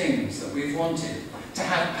those things that we've wanted, to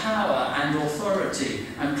have power and authority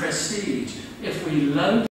and prestige. If we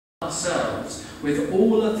load ourselves with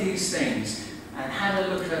all of these things and had a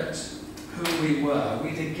look at who we were,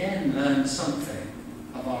 we'd again learn something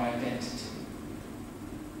of our identity.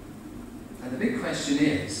 And the big question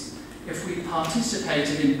is, if we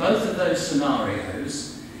participated in both of those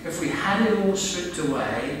scenarios, if we had it all stripped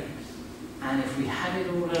away, and if we had it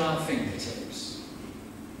all at our fingertips,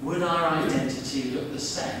 would our identity look the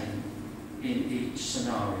same in each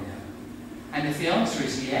scenario? And if the answer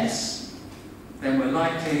is yes, then we're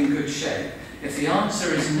likely in good shape. If the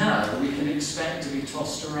answer is no, we can expect to be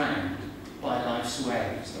tossed around by life's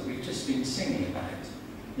waves that we've just been singing about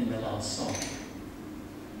in the last song.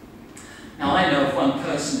 Now, I know of one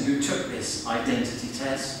person who took this identity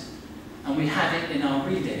test, and we had it in our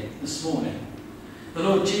reading this morning. The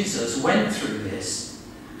Lord Jesus went through this,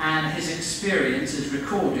 and his experience is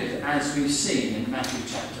recorded as we've seen in Matthew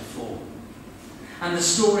chapter 4. And the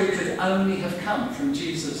story could only have come from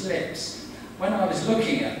Jesus' lips. When I was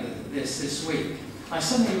looking at this week, I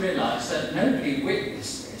suddenly realised that nobody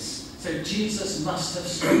witnessed this, so Jesus must have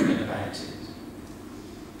spoken about it.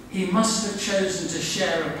 He must have chosen to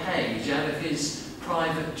share a page out of his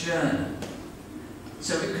private journal,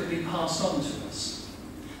 so it could be passed on to us.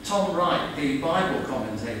 Tom Wright, the Bible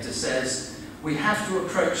commentator, says, "We have to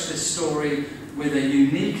approach this story with a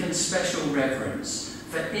unique and special reverence,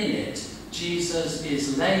 for in it, Jesus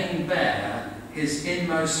is laying bare his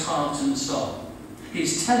inmost heart and soul.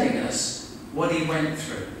 He's telling us what he went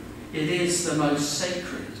through. It is the most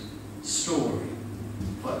sacred story,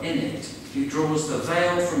 for in it, he draws the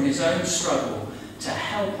veil from his own struggle to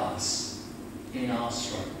help us in our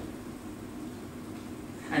struggle."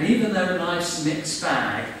 And even though life's mixed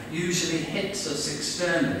bag usually hits us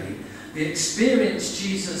externally, the experience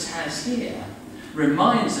Jesus has here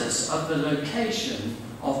reminds us of the location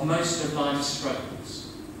of most of life's struggles.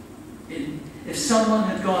 If someone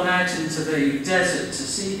had gone out into the desert to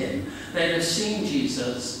see him, they'd have seen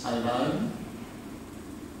Jesus alone,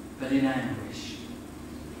 but in anguish.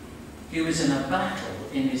 He was in a battle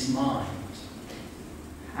in his mind.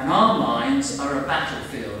 And our minds are a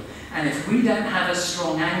battlefield. And if we don't have a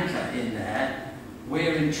strong anchor in there,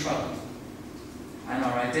 we're in trouble. And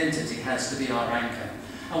our identity has to be our anchor.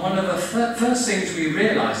 And one of the first things we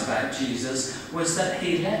realised about Jesus was that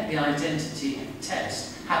he let the identity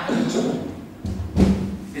test happen to all.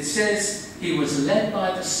 It says he was led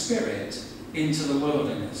by the Spirit into the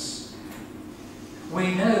wilderness.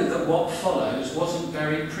 We know that what follows wasn't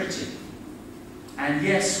very pretty. And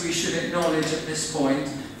yes, we should acknowledge at this point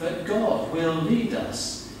that God will lead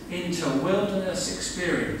us into wilderness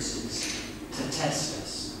experiences to test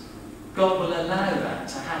us. God will allow that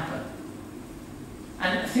to happen.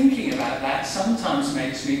 And thinking about that sometimes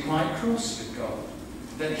makes me quite cross with God,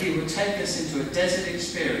 that he would take us into a desert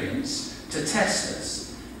experience to test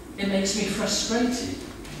us. It makes me frustrated.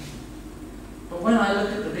 But when I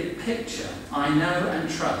look at the big picture, I know and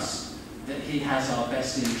trust that he has our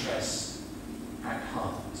best interests at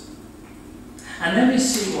heart. And then we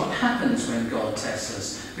see what happens when God tests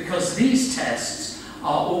us, because these tests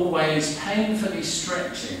are always painfully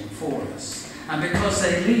stretching for us, and because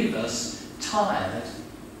they leave us tired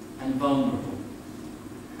and vulnerable.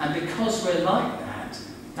 And because we're like that,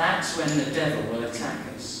 that's when the devil will attack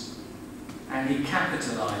us. And he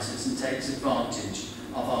capitalizes and takes advantage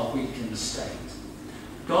of our weakened state.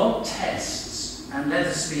 God tests and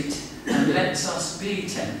lets us be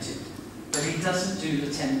tempted, but he doesn't do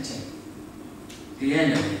the tempting. The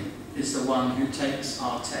enemy is the one who takes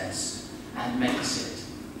our test and makes it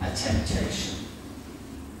a temptation.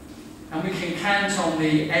 And we can count on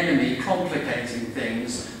the enemy complicating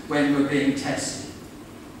things when we're being tested.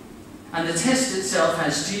 And the test itself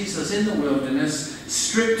has Jesus in the wilderness,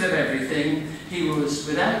 stripped of everything. He was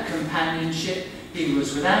without companionship, he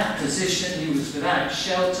was without position, he was without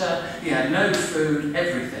shelter, he had no food,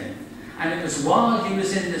 everything. And it was while he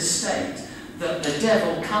was in this state that the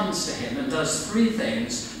devil comes to him and does three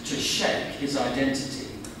things to shake his identity.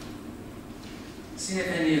 See if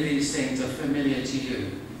any of these things are familiar to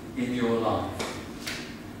you in your life.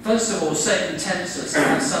 First of all, Satan tempts us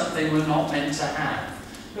with something we're not meant to have.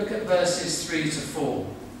 Look at verses 3 to 4.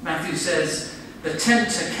 Matthew says, "The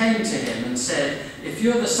tempter came to him and said, 'If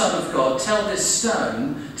you're the Son of God, tell this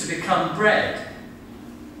stone to become bread.'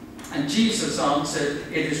 And Jesus answered,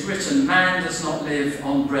 'It is written, man does not live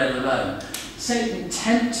on bread alone.'" Satan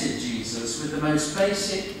tempted Jesus with the most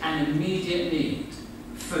basic and immediate need,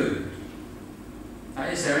 food. Now,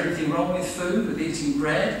 is there anything wrong with food, with eating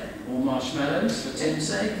bread or marshmallows, for Tim's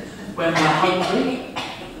sake, when we're hungry?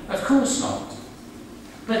 Of course not.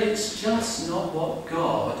 But it's just not what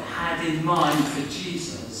God had in mind for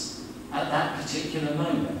Jesus at that particular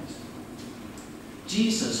moment.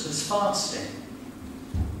 Jesus was fasting.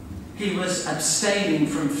 He was abstaining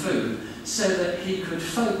from food so that he could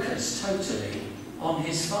focus totally on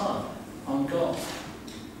his Father, on God.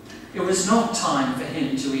 It was not time for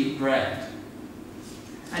him to eat bread.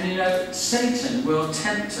 And you know, Satan will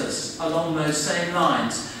tempt us along those same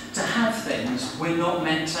lines to have things we're not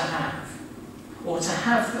meant to have, or to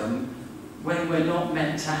have them when we're not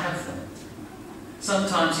meant to have them.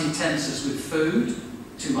 Sometimes he tempts us with food,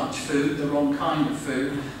 too much food, the wrong kind of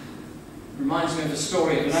food. Reminds me of a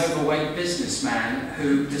story of an overweight businessman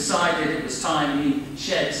who decided it was time he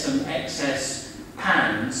shed some excess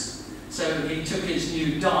pounds, so he took his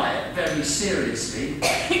new diet very seriously,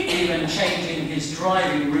 even changing his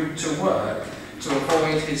driving route to work to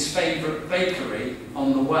avoid his favourite bakery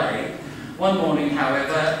on the way. One morning,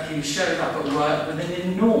 however, he showed up at work with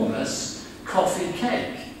an enormous coffee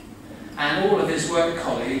cake, and all of his work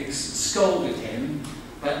colleagues scolded him,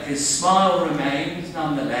 but his smile remained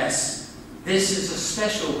nonetheless. "This is a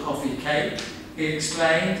special coffee cake," he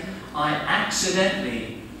explained. "I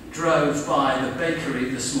accidentally drove by the bakery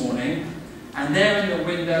this morning, And there in the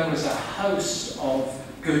window was a host of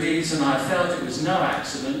goodies, and I felt it was no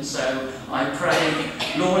accident, so I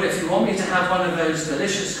prayed, Lord, if you want me to have one of those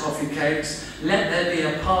delicious coffee cakes, let there be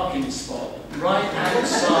a parking spot right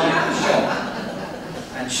outside the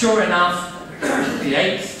shop. And sure enough, the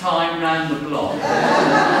 8th time round the block,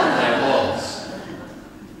 there was.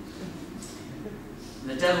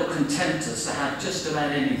 The devil can tempt us to have just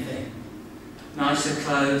about anything. Nicer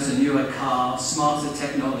clothes, a newer car, smarter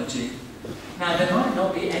technology. Now, there might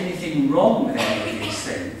not be anything wrong with any of these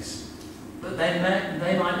things, but they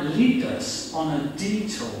might lead us on a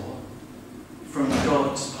detour from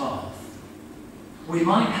God's path. We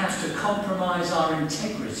might have to compromise our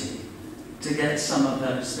integrity to get some of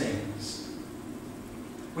those things.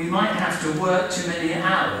 We might have to work too many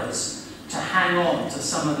hours to hang on to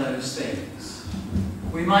some of those things.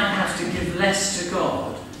 We might have to give less to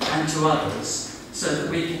God and to others so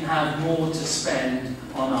that we can have more to spend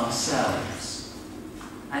on ourselves.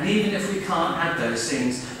 And even if we can't have those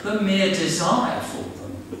things, the mere desire for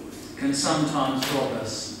them can sometimes rob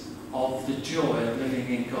us of the joy of living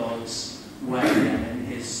in God's way and in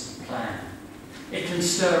His plan. It can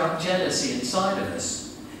stir up jealousy inside of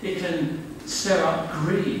us. It can stir up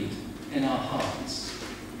greed in our hearts.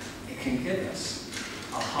 It can give us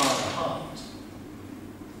a harder heart.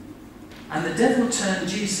 And the devil turned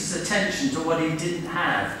Jesus' attention to what he didn't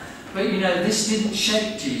have. But you know, this didn't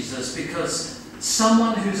shake Jesus, because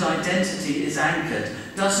someone whose identity is anchored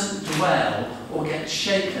doesn't dwell or get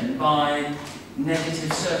shaken by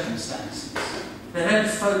negative circumstances. They don't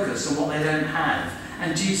focus on what they don't have,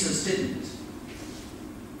 and Jesus didn't.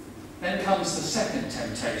 Then comes the second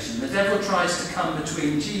temptation. The devil tries to come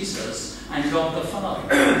between Jesus and God the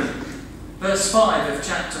Father. Verse 5 of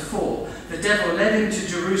chapter 4, the devil led him to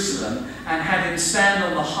Jerusalem and had him stand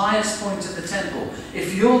on the highest point of the temple.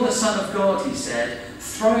 If you're the Son of God, he said,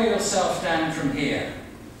 throw yourself down from here.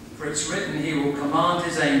 For it's written, he will command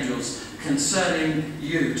his angels concerning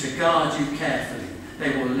you to guard you carefully.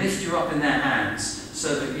 They will lift you up in their hands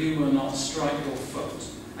so that you will not strike your foot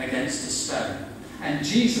against a stone. And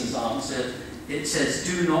Jesus answered, it says,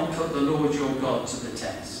 do not put the Lord your God to the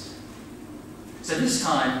test. So this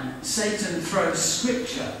time, Satan throws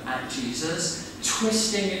scripture at Jesus,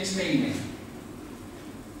 twisting its meaning.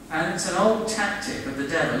 And it's an old tactic of the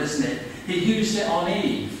devil, isn't it? He used it on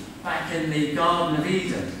Eve, back in the Garden of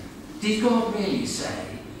Eden. Did God really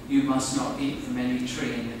say, you must not eat from any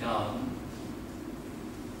tree in the garden?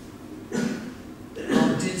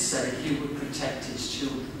 God did say he would protect his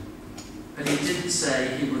children. But he didn't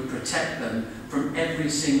say he would protect them from every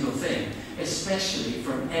single thing, especially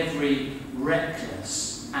from every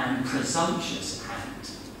reckless and presumptuous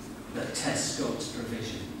act that tests God's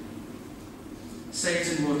provision.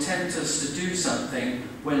 Satan will tempt us to do something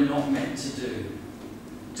we're not meant to do,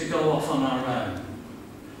 to go off on our own,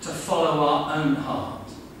 to follow our own heart,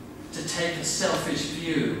 to take a selfish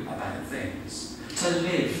view about things, to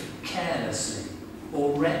live carelessly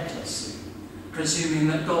or recklessly, presuming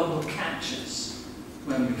that God will catch us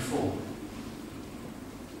when we fall.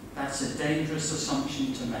 That's a dangerous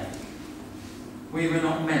assumption to make. We were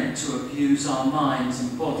not meant to abuse our minds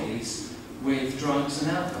and bodies with drugs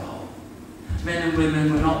and alcohol. Men and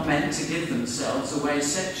women were not meant to give themselves away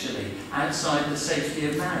sexually outside the safety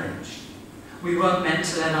of marriage. We weren't meant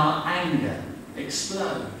to let our anger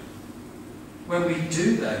explode. When we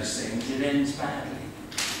do those things, it ends badly.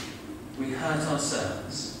 We hurt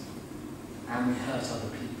ourselves and we hurt other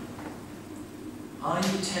people. Are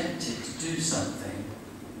you tempted to do something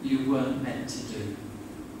you weren't meant to do?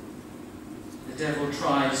 The devil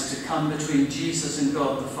tries to come between Jesus and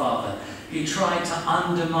God the Father. He tried to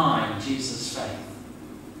undermine Jesus' faith,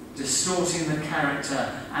 distorting the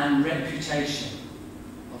character and reputation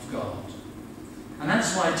of God. And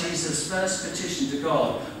that's why Jesus' first petition to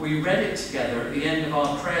God, we read it together at the end of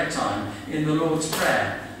our prayer time in the Lord's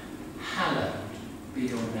Prayer. Hallowed be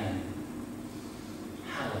your name.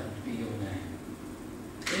 Hallowed be your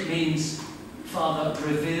name. It means, Father,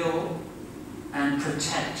 reveal and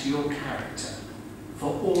protect your character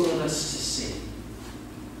for all of us to see.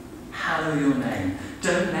 Hallow your name.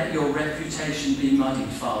 Don't let your reputation be muddied,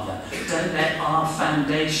 Father. Don't let our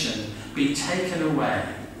foundation be taken away.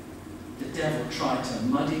 The devil tried to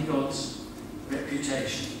muddy God's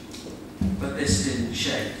reputation, but this didn't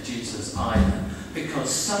shake Jesus either, because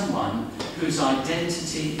someone whose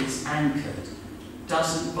identity is anchored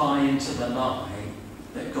doesn't buy into the lie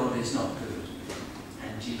that God is not good,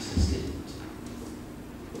 and Jesus didn't.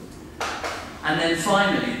 And then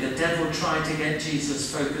finally, the devil tried to get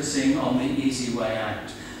Jesus focusing on the easy way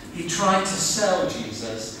out. He tried to sell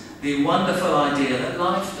Jesus the wonderful idea that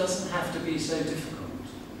life doesn't have to be so difficult.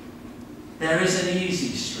 There is an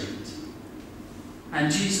easy street.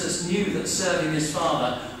 And Jesus knew that serving his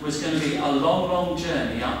Father was going to be a long, long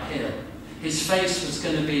journey uphill. His face was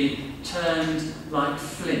going to be turned like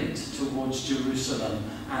flint towards Jerusalem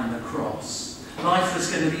and the cross. Life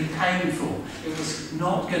was going to be painful. It was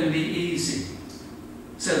not going to be easy.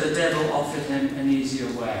 So the devil offered him an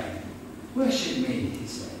easier way. Worship me, he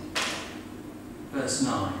said. Verse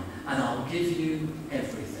 9, and I'll give you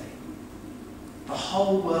everything. The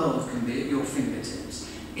whole world can be at your fingertips.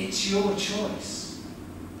 It's your choice.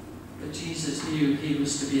 But Jesus knew he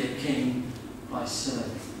was to be a king by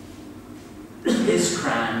serving. His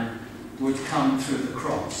crown would come through the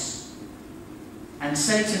cross. And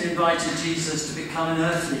Satan invited Jesus to become an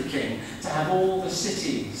earthly king, to have all the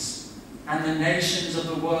cities and the nations of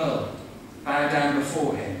the world bow down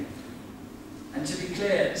before him. And to be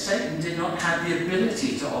clear, Satan did not have the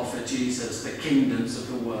ability to offer Jesus the kingdoms of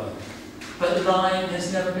the world. But lying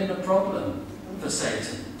has never been a problem for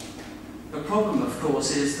Satan. The problem, of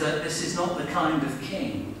course, is that this is not the kind of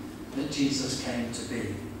king that Jesus came to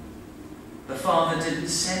be. The Father didn't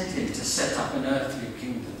send him to set up an earthly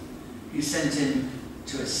kingdom. He sent him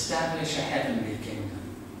to establish a heavenly kingdom.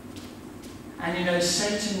 And you know,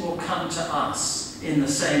 Satan will come to us in the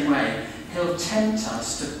same way. He'll tempt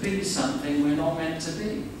us to be something we're not meant to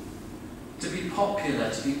be. To be popular,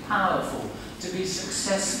 to be powerful, to be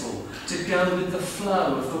successful, to go with the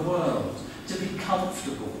flow of the world, to be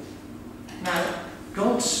comfortable. Now,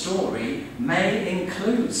 God's story may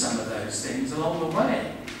include some of those things along the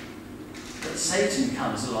way. But Satan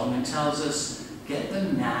comes along and tells us, get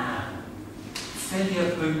them now. Fill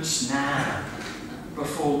your boots now,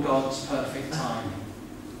 before God's perfect timing.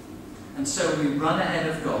 And so we run ahead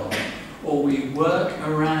of God, or we work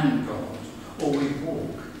around God, or we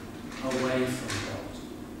walk away from God.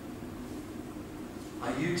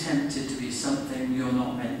 Are you tempted to be something you're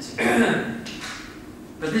not meant to be?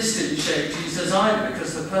 But this didn't shake Jesus either,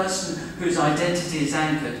 because the person whose identity is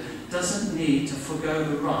anchored doesn't need to forgo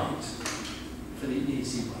the right for the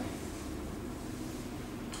easy way.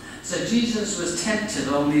 So Jesus was tempted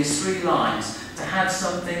along these three lines to have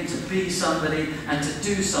something, to be somebody, and to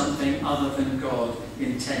do something other than God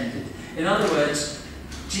intended. In other words,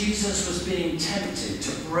 Jesus was being tempted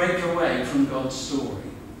to break away from God's story.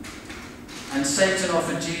 And Satan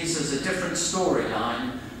offered Jesus a different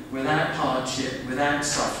storyline, without hardship, without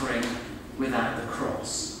suffering, without the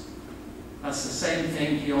cross. That's the same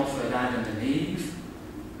thing he offered Adam and Eve,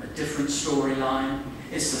 a different storyline.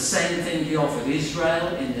 It's the same thing he offered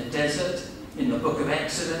Israel in the desert, in the book of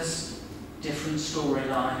Exodus, different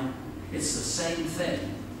storyline. It's the same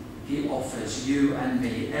thing he offers you and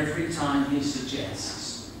me every time he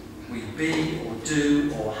suggests we be or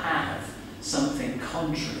do or have something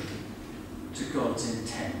contrary to God's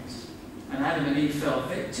intent. And Adam and Eve fell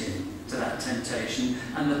victim to that temptation,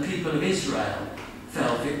 and the people of Israel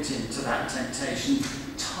fell victim to that temptation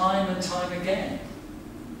time and time again.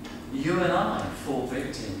 You and I fall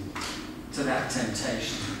victim to that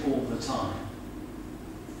temptation all the time.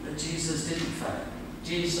 But Jesus didn't fail.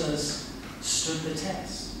 Jesus stood the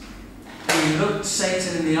test. He looked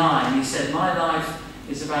Satan in the eye and he said, my life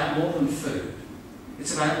is about more than food.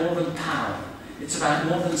 It's about more than power. It's about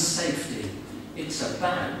more than safety. It's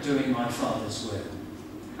about doing my Father's will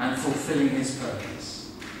and fulfilling his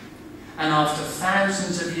purpose. And after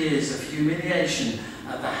thousands of years of humiliation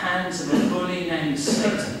at the hands of a bully named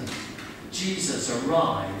Satan, Jesus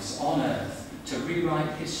arrives on earth to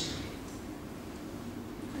rewrite history.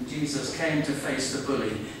 And Jesus came to face the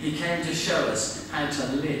bully. He came to show us how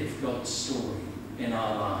to live God's story in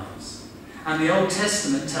our lives. And the Old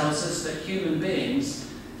Testament tells us that human beings,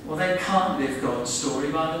 well, they can't live God's story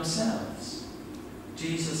by themselves.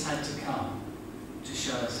 Jesus had to come to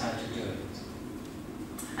show us how to do it.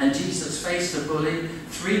 And Jesus faced the bully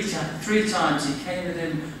three times. He came at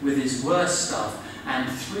him with his worst stuff, and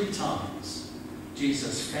 3 times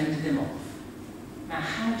Jesus fended him off. Now,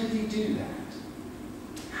 how did he do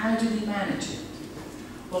that? How did he manage it?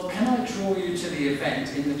 Well, can I draw you to the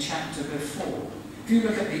event in the chapter before? If you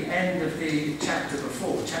look at the end of the chapter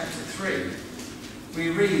before, chapter 3, we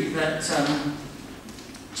read that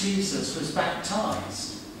Jesus was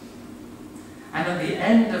baptized. And at the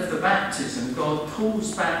end of the baptism, God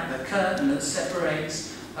pulls back the curtain that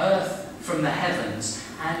separates earth from the heavens,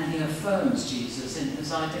 and he affirms Jesus in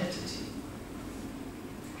his identity.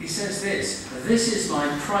 He says this, this is my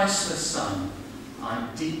priceless Son.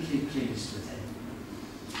 I'm deeply pleased with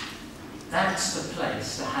him. That's the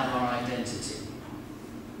place to have our identity.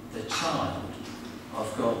 The child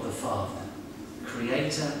of God the Father,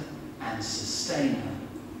 creator and sustainer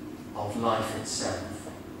of life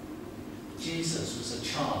itself. Jesus was a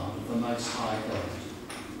child of the Most High God.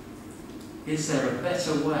 Is there a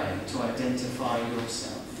better way to identify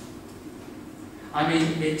yourself? I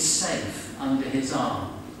mean, it's safe under his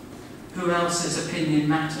arm. Who else's opinion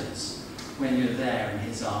matters when you're there in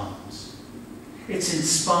his arms? It's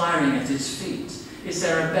inspiring at his feet. Is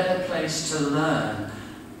there a better place to learn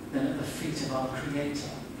than at the feet of our Creator?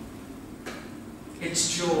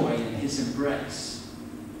 It's joy in his embrace.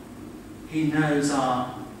 He knows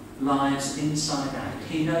our lives inside out.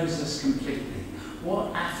 He knows us completely.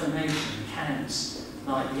 What affirmation counts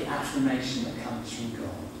like the affirmation that comes from God?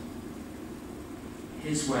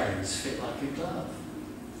 His ways fit like a glove.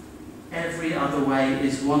 Every other way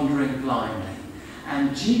is wandering blindly.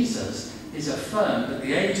 And Jesus is affirmed at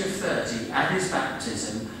the age of 30 at his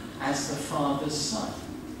baptism as the Father's Son.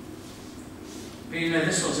 But you know,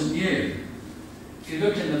 this wasn't new. If you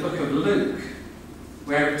look in the book of Luke,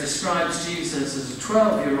 where it describes Jesus as a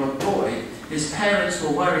 12-year-old boy, his parents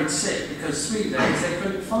were worried sick because 3 days they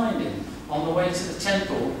couldn't find him on the way to the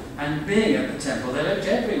temple, and being at the temple, they looked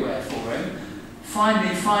everywhere for him,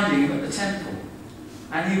 finally finding him at the temple.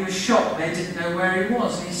 And he was shocked they didn't know where he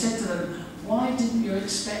was. And he said to them, "Why didn't you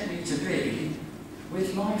expect me to be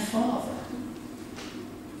with my Father?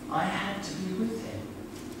 I had to be with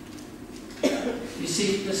him." You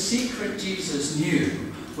see, the secret Jesus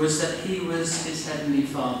knew was that he was his heavenly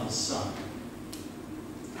Father's Son.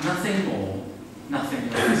 Nothing more, nothing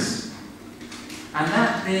less. And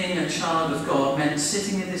that being a child of God meant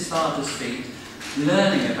sitting at his Father's feet,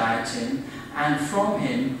 learning about him, and from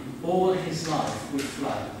him all his life would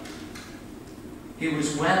flow. He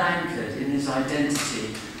was well anchored in his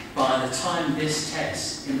identity by the time this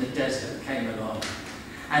test in the desert came along.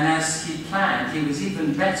 And as he planned, he was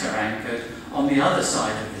even better anchored on the other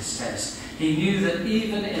side of this test. He knew that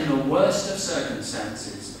even in the worst of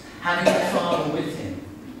circumstances, having the Father with him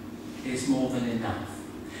is more than enough.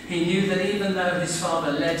 He knew that even though his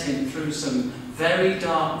Father led him through some very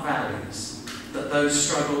dark valleys, that those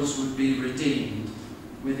struggles would be redeemed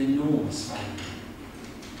with enormous value.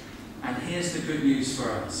 And here's the good news for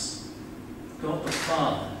us. God the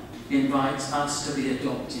Father invites us to be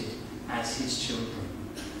adopted as his children,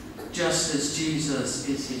 just as Jesus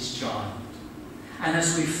is his child. And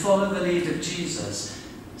as we follow the lead of Jesus,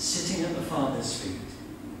 sitting at the Father's feet,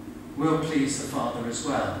 we'll please the Father as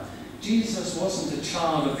well. Jesus wasn't a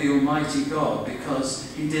child of the Almighty God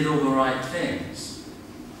because he did all the right things.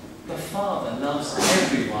 The Father loves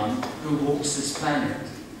everyone who walks this planet,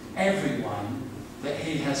 everyone that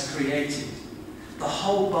he has created. The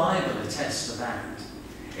whole Bible attests to that.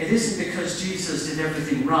 It isn't because Jesus did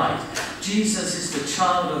everything right. Jesus is the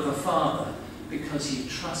child of the Father because he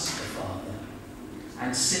trusts the Father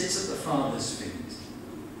and sits at the Father's feet.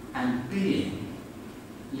 And being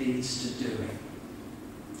leads to doing.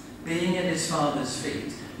 Being at his Father's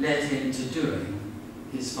feet led him to doing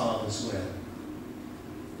his Father's will.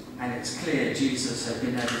 And it's clear Jesus had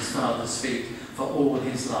been at his Father's feet for all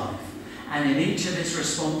his life. And in each of his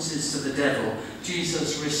responses to the devil,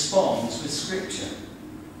 Jesus responds with Scripture.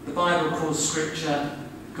 The Bible calls Scripture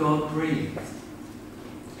God-breathed.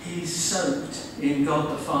 He soaked in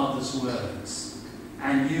God the Father's words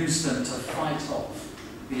and used them to fight off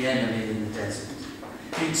the enemy in the desert.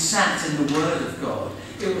 He'd sat in the Word of God.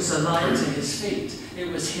 It was a light to his feet.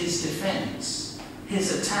 It was his defence,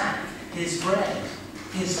 his attack, his bread,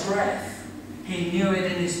 his breath. He knew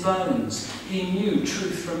it in his bones. He knew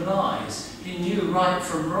truth from lies. He knew right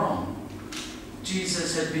from wrong.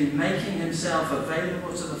 Jesus had been making himself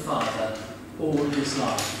available to the Father all his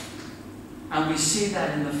life. And we see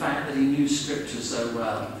that in the fact that he knew Scripture so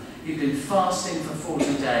well. He'd been fasting for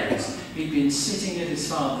 40 days. He'd been sitting at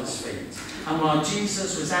his Father's feet. And while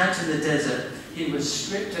Jesus was out in the desert, he was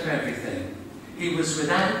stripped of everything. He was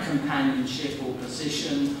without companionship or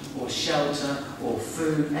position or shelter or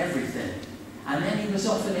food, everything. And then he was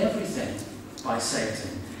offered everything by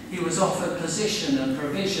Satan. He was offered position and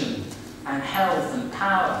provision and health and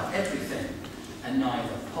power, everything. And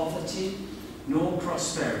neither poverty nor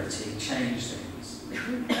prosperity changed things.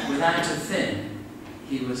 Without a thing,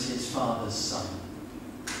 he was his Father's Son.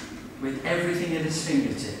 With everything at his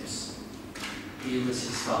fingertips, he was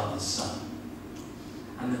his Father's Son.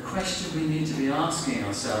 And the question we need to be asking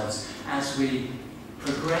ourselves as we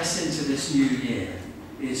progress into this new year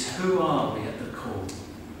is, who are we at the core?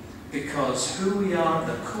 Because who we are at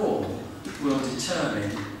the core will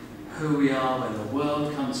determine who we are when the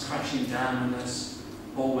world comes crashing down on us,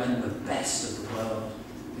 or when the best of the world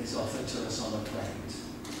is offered to us on a plate.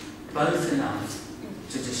 Both enough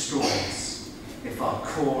to destroy us if our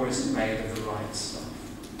core isn't made of the right stuff.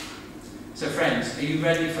 So friends, are you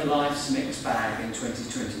ready for life's mixed bag in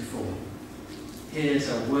 2024? here's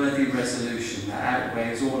a worthy resolution that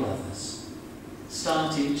outweighs all others.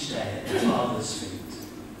 Start each day at the Father's feet.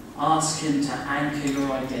 Ask him to anchor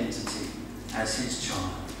your identity as his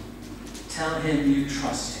child. Tell him you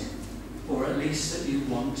trust him, or at least that you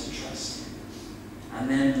want to trust him. And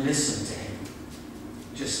then listen to him,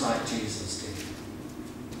 just like Jesus did.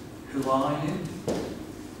 Who are you?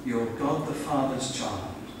 You're God the Father's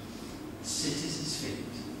child. Sit at his feet.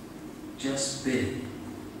 Just be.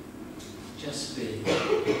 Just be.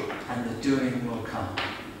 And the doing will come.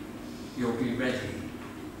 You'll be ready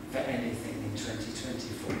for anything in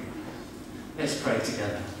 2024. Let's pray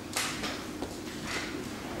together.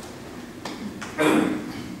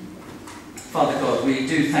 Father God, we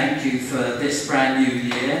do thank you for this brand new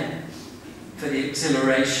year, for the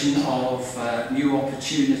exhilaration of new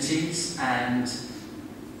opportunities and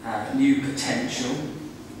new potential,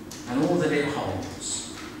 and all that it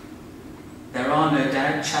holds. There are no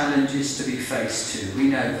doubt challenges to be faced too, we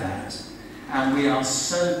know that, and we are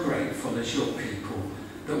so grateful as your people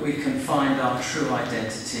that we can find our true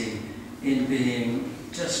identity in being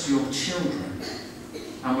just your children.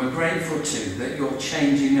 And we're grateful too that you're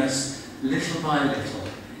changing us little by little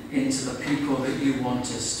into the people that you want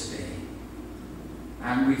us to be.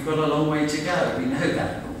 And we've got a long way to go, we know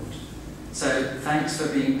that, Lord. So thanks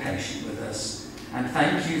for being patient with us, and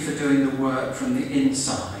thank you for doing the work from the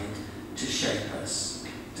inside to shape us,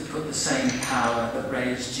 to put the same power that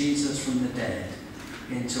raised Jesus from the dead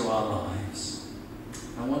into our lives.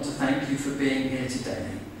 I want to thank you for being here today,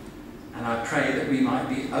 and I pray that we might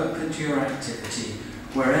be open to your activity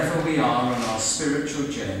wherever we are on our spiritual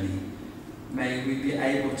journey. May we be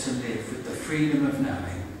able to live with the freedom of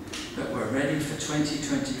knowing that we're ready for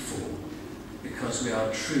 2024 because we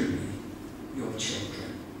are truly your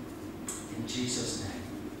children. In Jesus' name,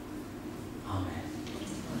 amen.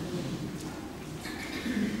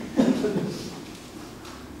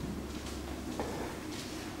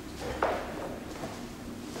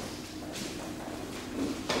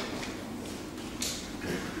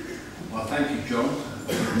 Well, thank you, John,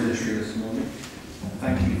 for the ministry this morning.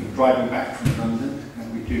 Thank you for driving back from London,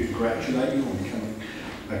 and we do congratulate you on becoming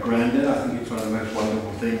a granddad. I think it's one of the most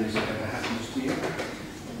wonderful things that ever happens to you.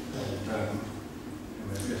 And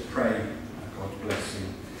we'll just pray God's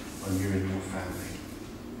blessing on you and your family.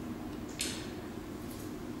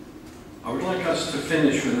 I would like us to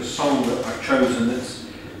finish with a song that I've chosen that's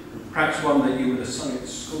perhaps one that you would have sung at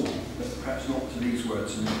school, but perhaps not to these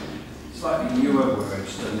words, and slightly newer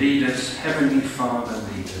words. To lead us, Heavenly Father,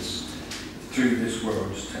 lead us through this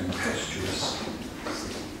world's tempestuous.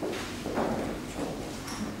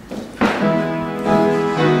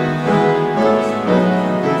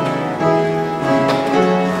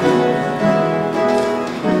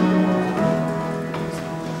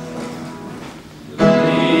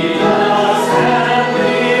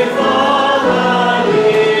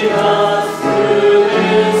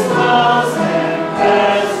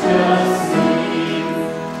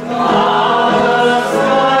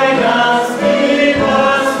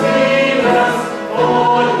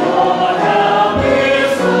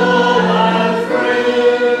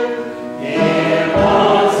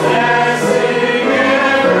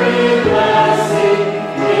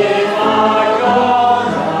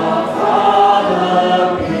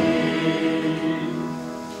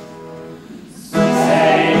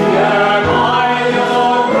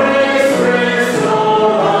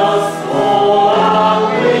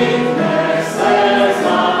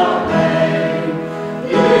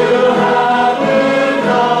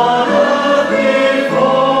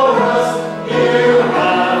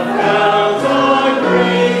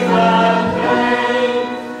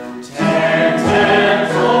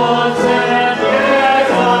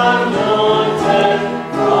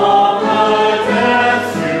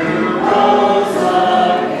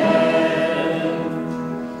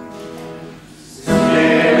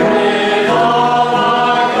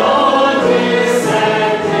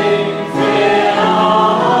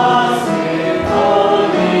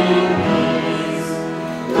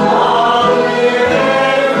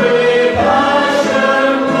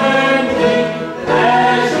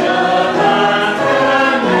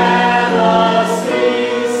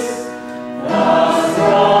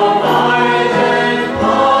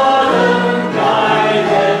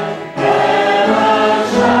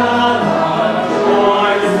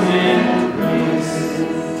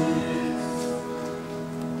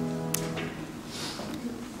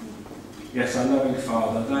 Yes, our loving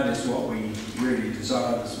Father, that is what we really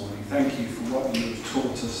desire this morning. Thank you for what you have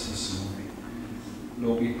taught us this morning.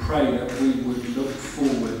 Lord, we pray that we would look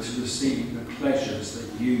forward to receiving the pleasures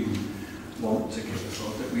that you want to give us,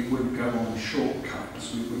 Lord, that we wouldn't go on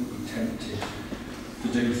shortcuts, we wouldn't be tempted to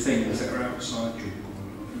do things that are outside your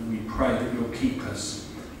will, Lord. And we pray that you'll keep us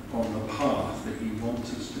on the path that you want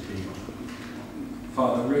us to be on.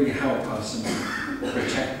 Father, really help us and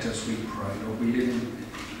protect us, we pray. Lord, we live in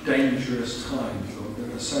dangerous times, Lord.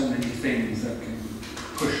 There are so many things that can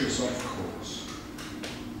push us off course.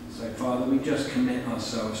 So, Father, we just commit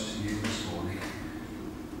ourselves to you this morning.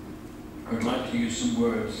 I would like to use some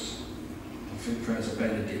words, I think, as a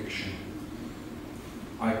benediction.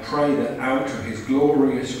 I pray that out of his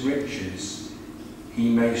glorious riches he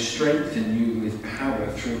may strengthen you with power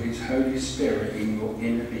through his Holy Spirit in your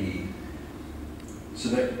inner being, so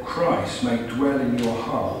that Christ may dwell in your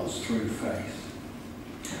hearts through faith.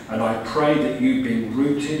 And I pray that you, being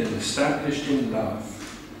rooted and established in love,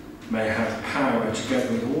 may have power,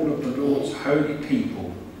 together with all of the Lord's holy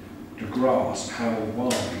people, to grasp how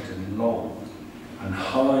wide and long and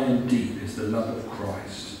high and deep is the love of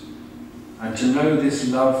Christ, and to know this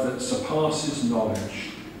love that surpasses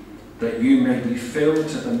knowledge, that you may be filled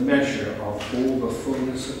to the measure of all the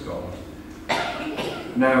fullness of God.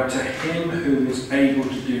 Now to him who is able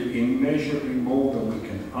to do immeasurably more than we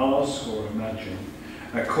can ask or imagine,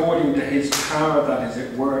 according to his power that is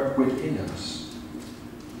at work within us,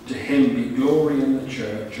 to him be glory in the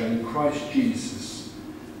church and in Christ Jesus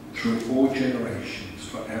through all generations,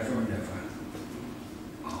 forever and ever.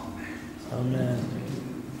 Amen. Amen.